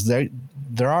ranchers, they're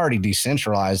already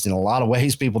decentralized in a lot of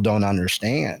ways people don't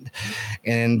understand.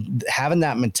 And having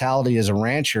that mentality as a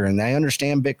rancher, and they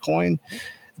understand Bitcoin,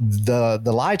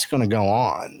 the light's going to go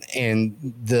on, and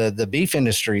the beef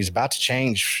industry is about to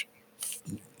change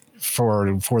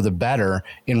for the better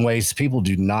in ways people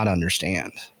do not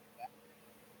understand.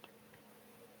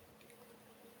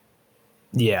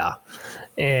 Yeah.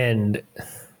 And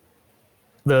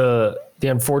the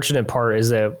unfortunate part is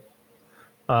that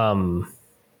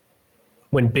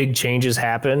when big changes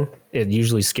happen, it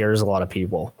usually scares a lot of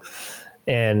people.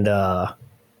 And I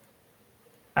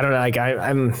don't know, like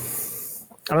I don't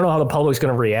know how the public's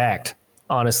going to react,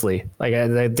 honestly. Like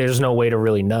there's no way to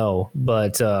really know,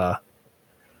 but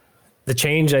the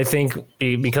change, I think,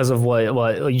 because of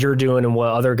what you're doing and what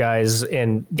other guys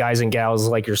and gals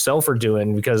like yourself are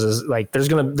doing, because like there's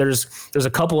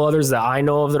a couple others that I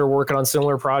know of that are working on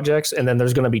similar projects, and then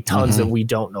there's going to be tons that we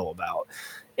don't know about.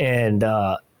 And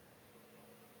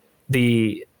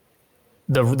the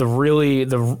really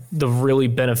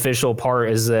beneficial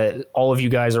part is that all of you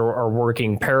guys are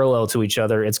working parallel to each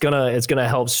other. It's gonna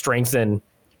help strengthen.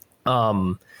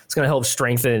 It's going to help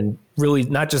strengthen really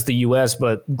not just the U.S.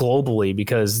 but globally,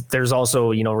 because there's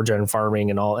also, regenerative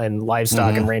farming and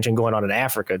livestock and ranching going on in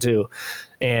Africa too,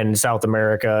 and South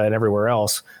America and everywhere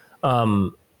else.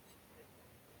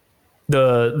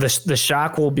 The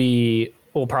shock will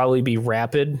probably be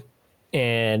rapid,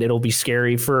 and it'll be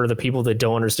scary for the people that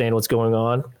don't understand what's going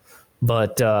on.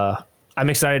 But I'm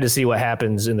excited to see what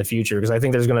happens in the future, because I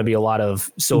think there's going to be a lot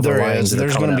of silver linings.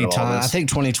 There's going to be time. I think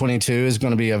 2022 is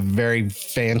going to be a very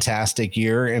fantastic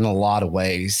year in a lot of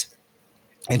ways.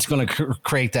 It's going to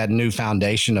create that new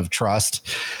foundation of trust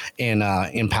and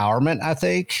empowerment. I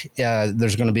think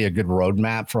there's going to be a good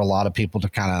roadmap for a lot of people to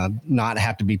kind of not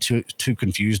have to be too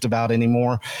confused about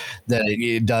anymore. That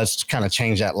it does kind of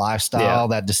change that lifestyle,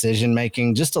 that decision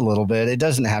making just a little bit. It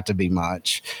doesn't have to be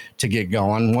much to get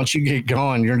going. Once you get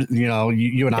going,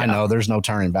 you and I know there's no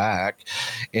turning back,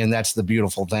 and that's the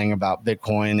beautiful thing about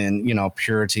Bitcoin and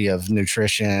purity of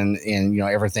nutrition and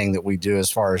everything that we do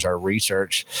as far as our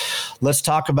research. Let's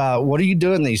talk about, what are you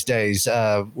doing these days?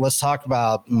 Let's talk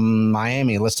about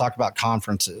Miami. Let's talk about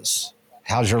conferences.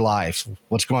 How's your life?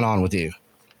 What's going on with you?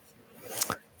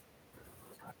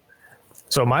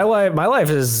 So my life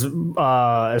is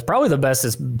probably the best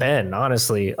it's been,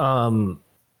 honestly.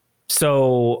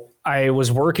 So I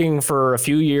was working for a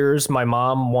few years. My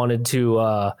mom wanted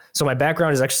to, so my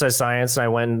background is exercise science, and I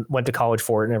went to college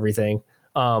for it and everything.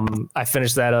 I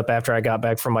finished that up after I got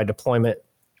back from my deployment.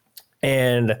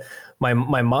 And my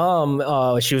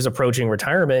mom, she was approaching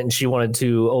retirement, and she wanted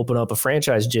to open up a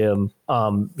franchise gym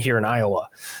here in Iowa.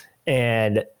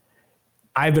 And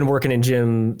I've been working in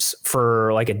gyms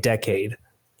for like a decade.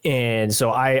 And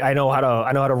so I know how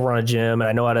to run a gym, and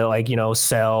I know how to, like, you know,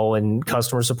 sell and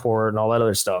customer support and all that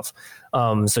other stuff.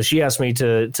 So she asked me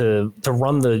to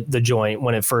run the joint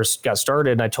when it first got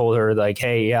started. And I told her, like,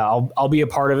 hey, yeah, I'll be a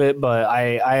part of it, but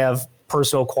I have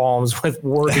personal qualms with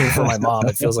working for my mom.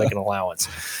 It feels like an allowance.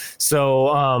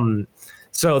 So,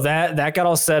 so that got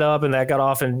all set up, and that got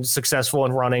off and successful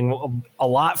and running a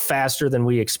lot faster than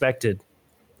we expected.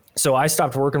 So I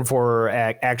stopped working for her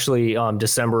actually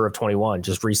December of 21,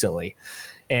 just recently.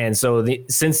 And so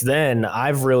since then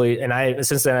I've been,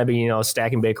 you know,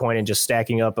 stacking Bitcoin and just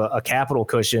stacking up a capital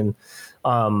cushion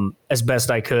as best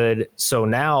I could. So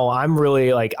now I'm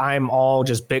really, like, I'm all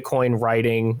just Bitcoin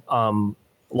writing,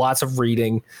 lots of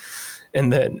reading,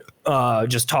 and then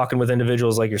just talking with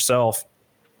individuals like yourself,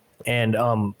 and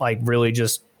like really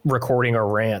just recording our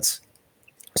rants.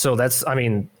 So that's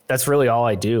really all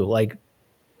I do, like,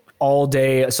 all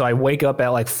day. So I wake up at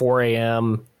like 4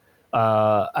 a.m.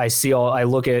 I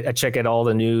check at all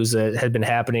the news that had been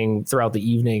happening throughout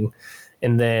the evening.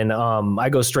 And then I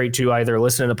go straight to either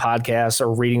listening to podcasts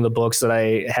or reading the books that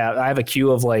I have. I have a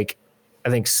queue of, like, I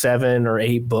think 7 or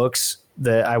 8 books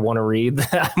that I want to read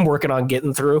that I'm working on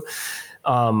getting through.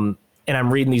 And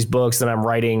I'm reading these books and I'm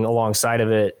writing alongside of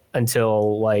it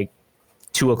until like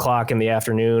 2 o'clock in the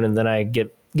afternoon. And then I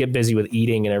get busy with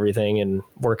eating and everything and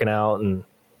working out. And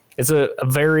it's a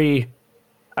very,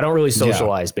 I don't really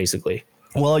socialize, basically.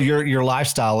 Well, your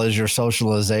lifestyle is your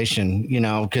socialization, you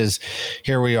know, because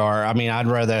here we are. I mean, I'd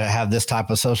rather have this type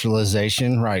of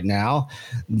socialization right now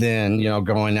than, you know,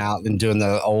 going out and doing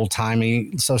the old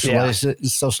timey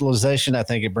socialization. I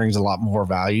think it brings a lot more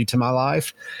value to my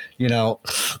life, you know.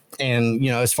 And, you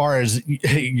know, as far as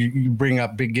you bring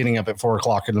up getting up at 4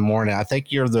 o'clock in the morning, I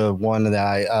think you're the one that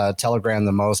I telegram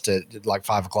the most at like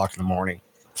 5 o'clock in the morning,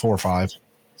 4 or 5.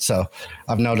 So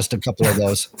I've noticed a couple of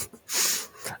those.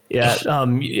 Yeah,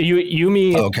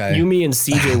 Yumi and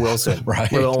CJ Wilson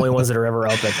right. were the only ones that are ever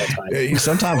up at that time.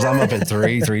 Sometimes I'm up at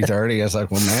 3:30. I was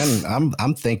like, well, man,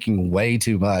 I'm thinking way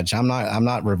too much. I'm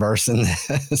not reversing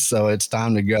this, so it's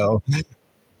time to go.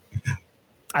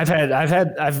 I've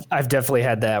definitely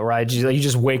had that, right? You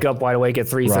just wake up wide awake at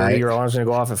 3:30. Right. Your alarm's gonna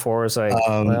go off at 4. It's like,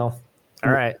 well,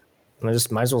 all right. I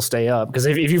just might as well stay up, because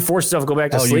if you force yourself to go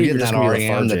back to sleep, you're getting that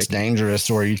REM that's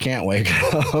dangerous, where you can't wake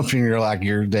up and you're like,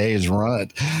 your day is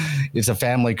ruined. It's a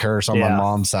family curse on my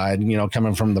mom's side. You know,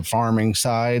 coming from the farming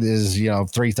side is, you know,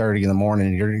 3:30 in the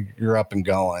morning, you're up and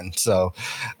going. So,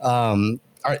 are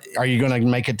you going to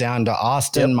make it down to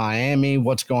Austin, Miami?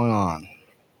 What's going on?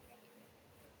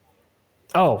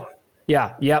 Oh,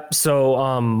 yeah, yep.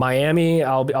 So Miami,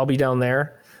 I'll be down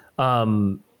there.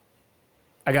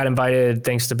 I got invited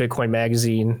thanks to Bitcoin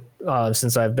Magazine,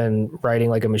 since I've been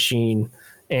writing like a machine.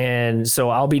 And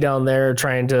so I'll be down there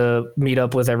trying to meet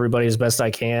up with everybody as best I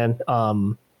can.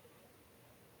 Comms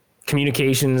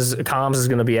is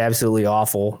going to be absolutely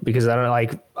awful, because I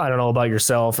don't know about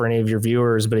yourself or any of your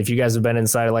viewers, but if you guys have been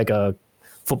inside of like a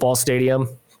football stadium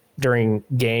during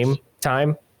game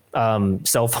time,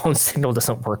 cell phone signal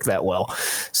doesn't work that well.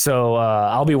 So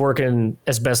I'll be working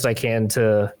as best I can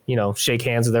to, you know, shake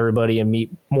hands with everybody and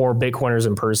meet more Bitcoiners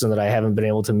in person that I haven't been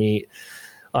able to meet.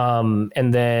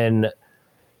 And then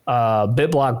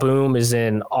BitBlock Boom is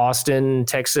in Austin,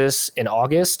 Texas in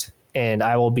August, and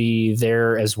I will be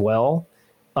there as well.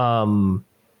 Other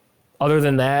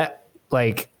than that,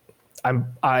 like, I'll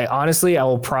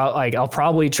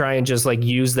probably try and just like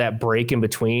use that break in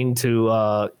between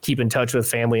to keep in touch with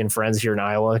family and friends here in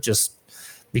Iowa, just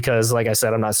because, like I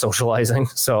said, I'm not socializing.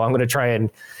 So I'm going to try and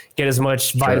get as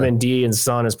much vitamin D and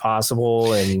sun as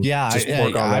possible. And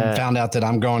I found out that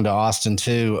I'm going to Austin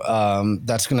too.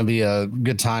 That's going to be a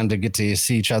good time to get to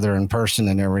see each other in person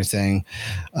and everything.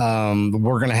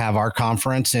 We're going to have our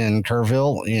conference in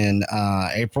Kerrville in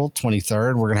April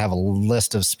 23rd. We're going to have a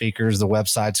list of speakers. The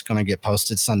website's going to get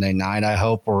posted Sunday night. I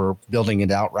hope. We're building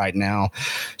it out right now.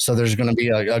 So there's going to be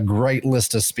a great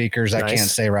list of speakers. Nice. I can't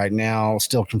say right now,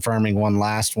 still confirming one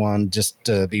last one just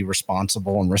to be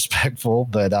responsible and respectful.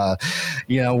 But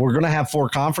you know, we're going to have 4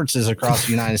 conferences across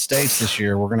the United States this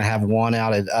year. We're going to have one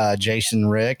out at Jason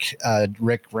Rick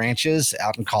Ranches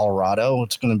out in Colorado.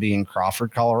 It's going to be in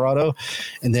Crawford, Colorado.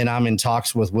 And then I'm in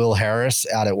talks with Will Harris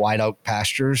out at White Oak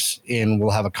Pastures, and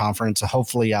we'll have a conference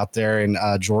hopefully out there in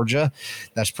Georgia.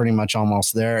 That's pretty much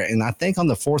almost there. And I think on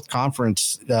the 4th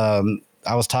conference,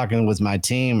 I was talking with my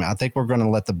team. I think we're going to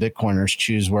let the Bitcoiners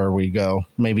choose where we go.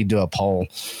 Maybe do a poll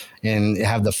and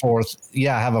have a fourth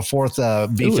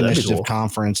Beef Initiative cool.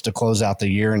 conference to close out the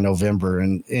year in November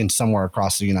and somewhere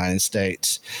across the United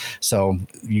States. So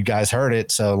you guys heard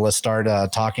it. So let's start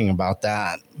talking about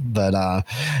that. But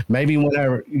maybe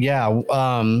whenever,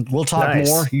 we'll talk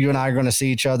more. You and I are going to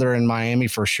see each other in Miami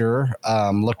for sure.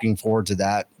 Looking forward to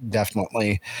that.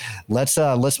 Definitely. Let's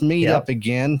meet up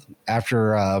again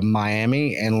after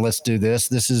Miami, and let's do this.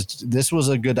 This was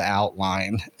a good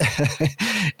outline.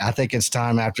 I think it's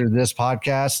time after this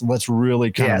podcast. Let's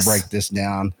really kind of break this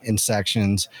down in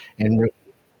sections and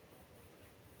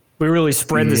we really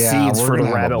spread the seeds for the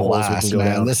rabbit holes.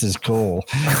 Man, this is cool.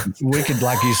 We could,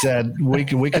 like you said, we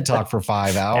could talk for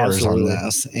 5 hours on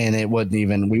this, and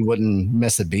we wouldn't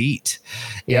miss a beat.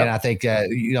 Yep. And I think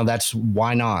that's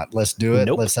why not. Let's do it.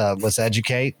 Nope. Let's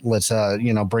educate. Let's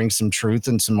bring some truth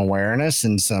and some awareness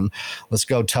and let's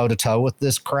go toe to toe with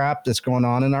this crap that's going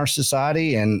on in our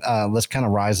society, and let's kind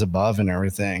of rise above and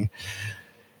everything.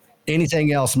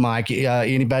 Anything else, Mike?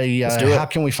 Anybody? How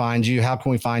can we find you? How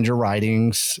can we find your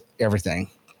writings? Everything.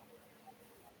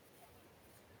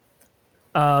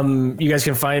 You guys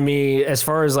can find me as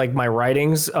far as like my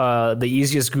writings. The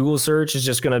easiest Google search is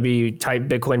just going to be type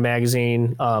Bitcoin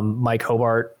Magazine, Mike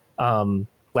Hobart.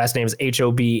 Last name is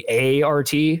Hobart. A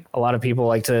lot of people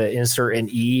like to insert an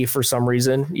E for some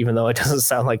reason, even though it doesn't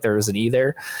sound like there is an E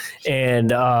there.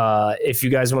 And if you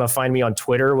guys want to find me on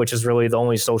Twitter, which is really the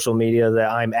only social media that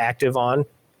I'm active on,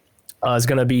 is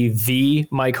going to be the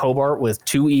Mike Hobart with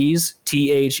 2 E's,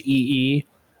 THEE,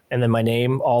 and then my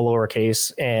name, all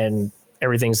lowercase, and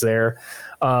everything's there.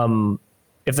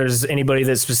 If there's anybody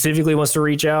that specifically wants to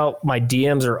reach out, my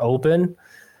DMs are open.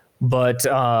 But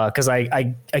because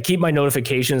I keep my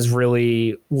notifications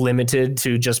really limited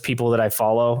to just people that I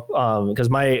follow, because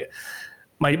my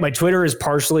Twitter is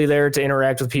partially there to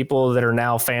interact with people that are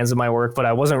now fans of my work, but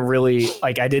I wasn't really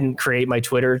I didn't create my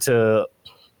Twitter to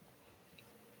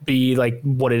be like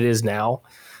what it is now.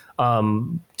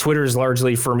 Twitter is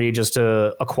largely for me just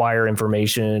to acquire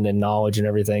information and knowledge and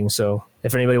everything. So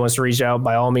if anybody wants to reach out,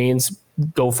 by all means,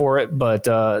 go for it. But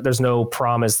there's no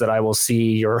promise that I will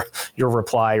see your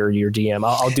reply or your DM.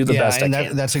 I'll do the best I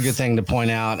can. That's a good thing to point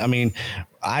out. I mean,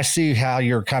 I see how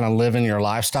you're kind of living your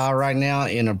lifestyle right now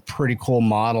in a pretty cool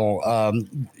model.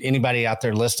 Anybody out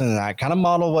there listening to that, kind of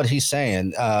model what he's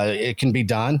saying. It can be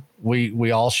done.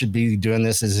 We all should be doing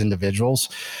this as individuals.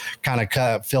 Kind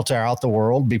of filter out the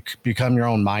world, become your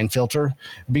own mind filter.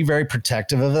 Be very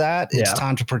protective of that. It's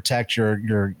time to protect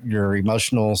your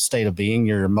emotional state of being,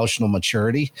 your emotional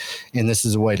maturity, and this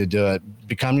is a way to do it.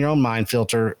 Become your own mind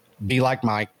filter. Be like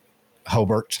Mike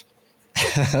Hobart.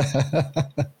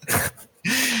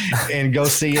 And go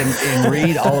see and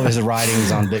read all of his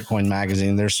writings on Bitcoin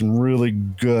Magazine. There's some really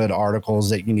good articles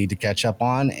that you need to catch up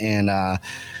on. And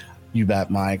you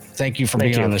bet, Mike. Thank you for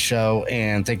being on the show,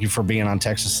 and thank you for being on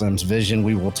Texas Slim's Vision.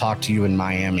 We will talk to you in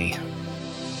Miami.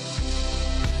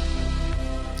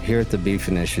 Here at the Beef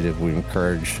Initiative, we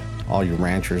encourage all you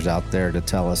ranchers out there to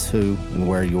tell us who and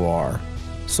where you are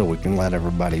so we can let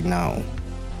everybody know.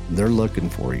 They're looking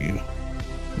for you.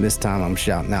 This time I'm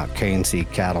shouting out K&C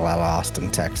Cattle out of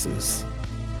Austin, Texas.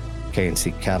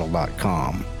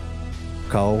 KNCCattle.com.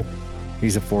 Cole,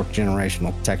 he's a 4th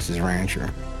generational Texas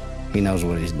rancher. He knows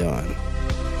what he's doing.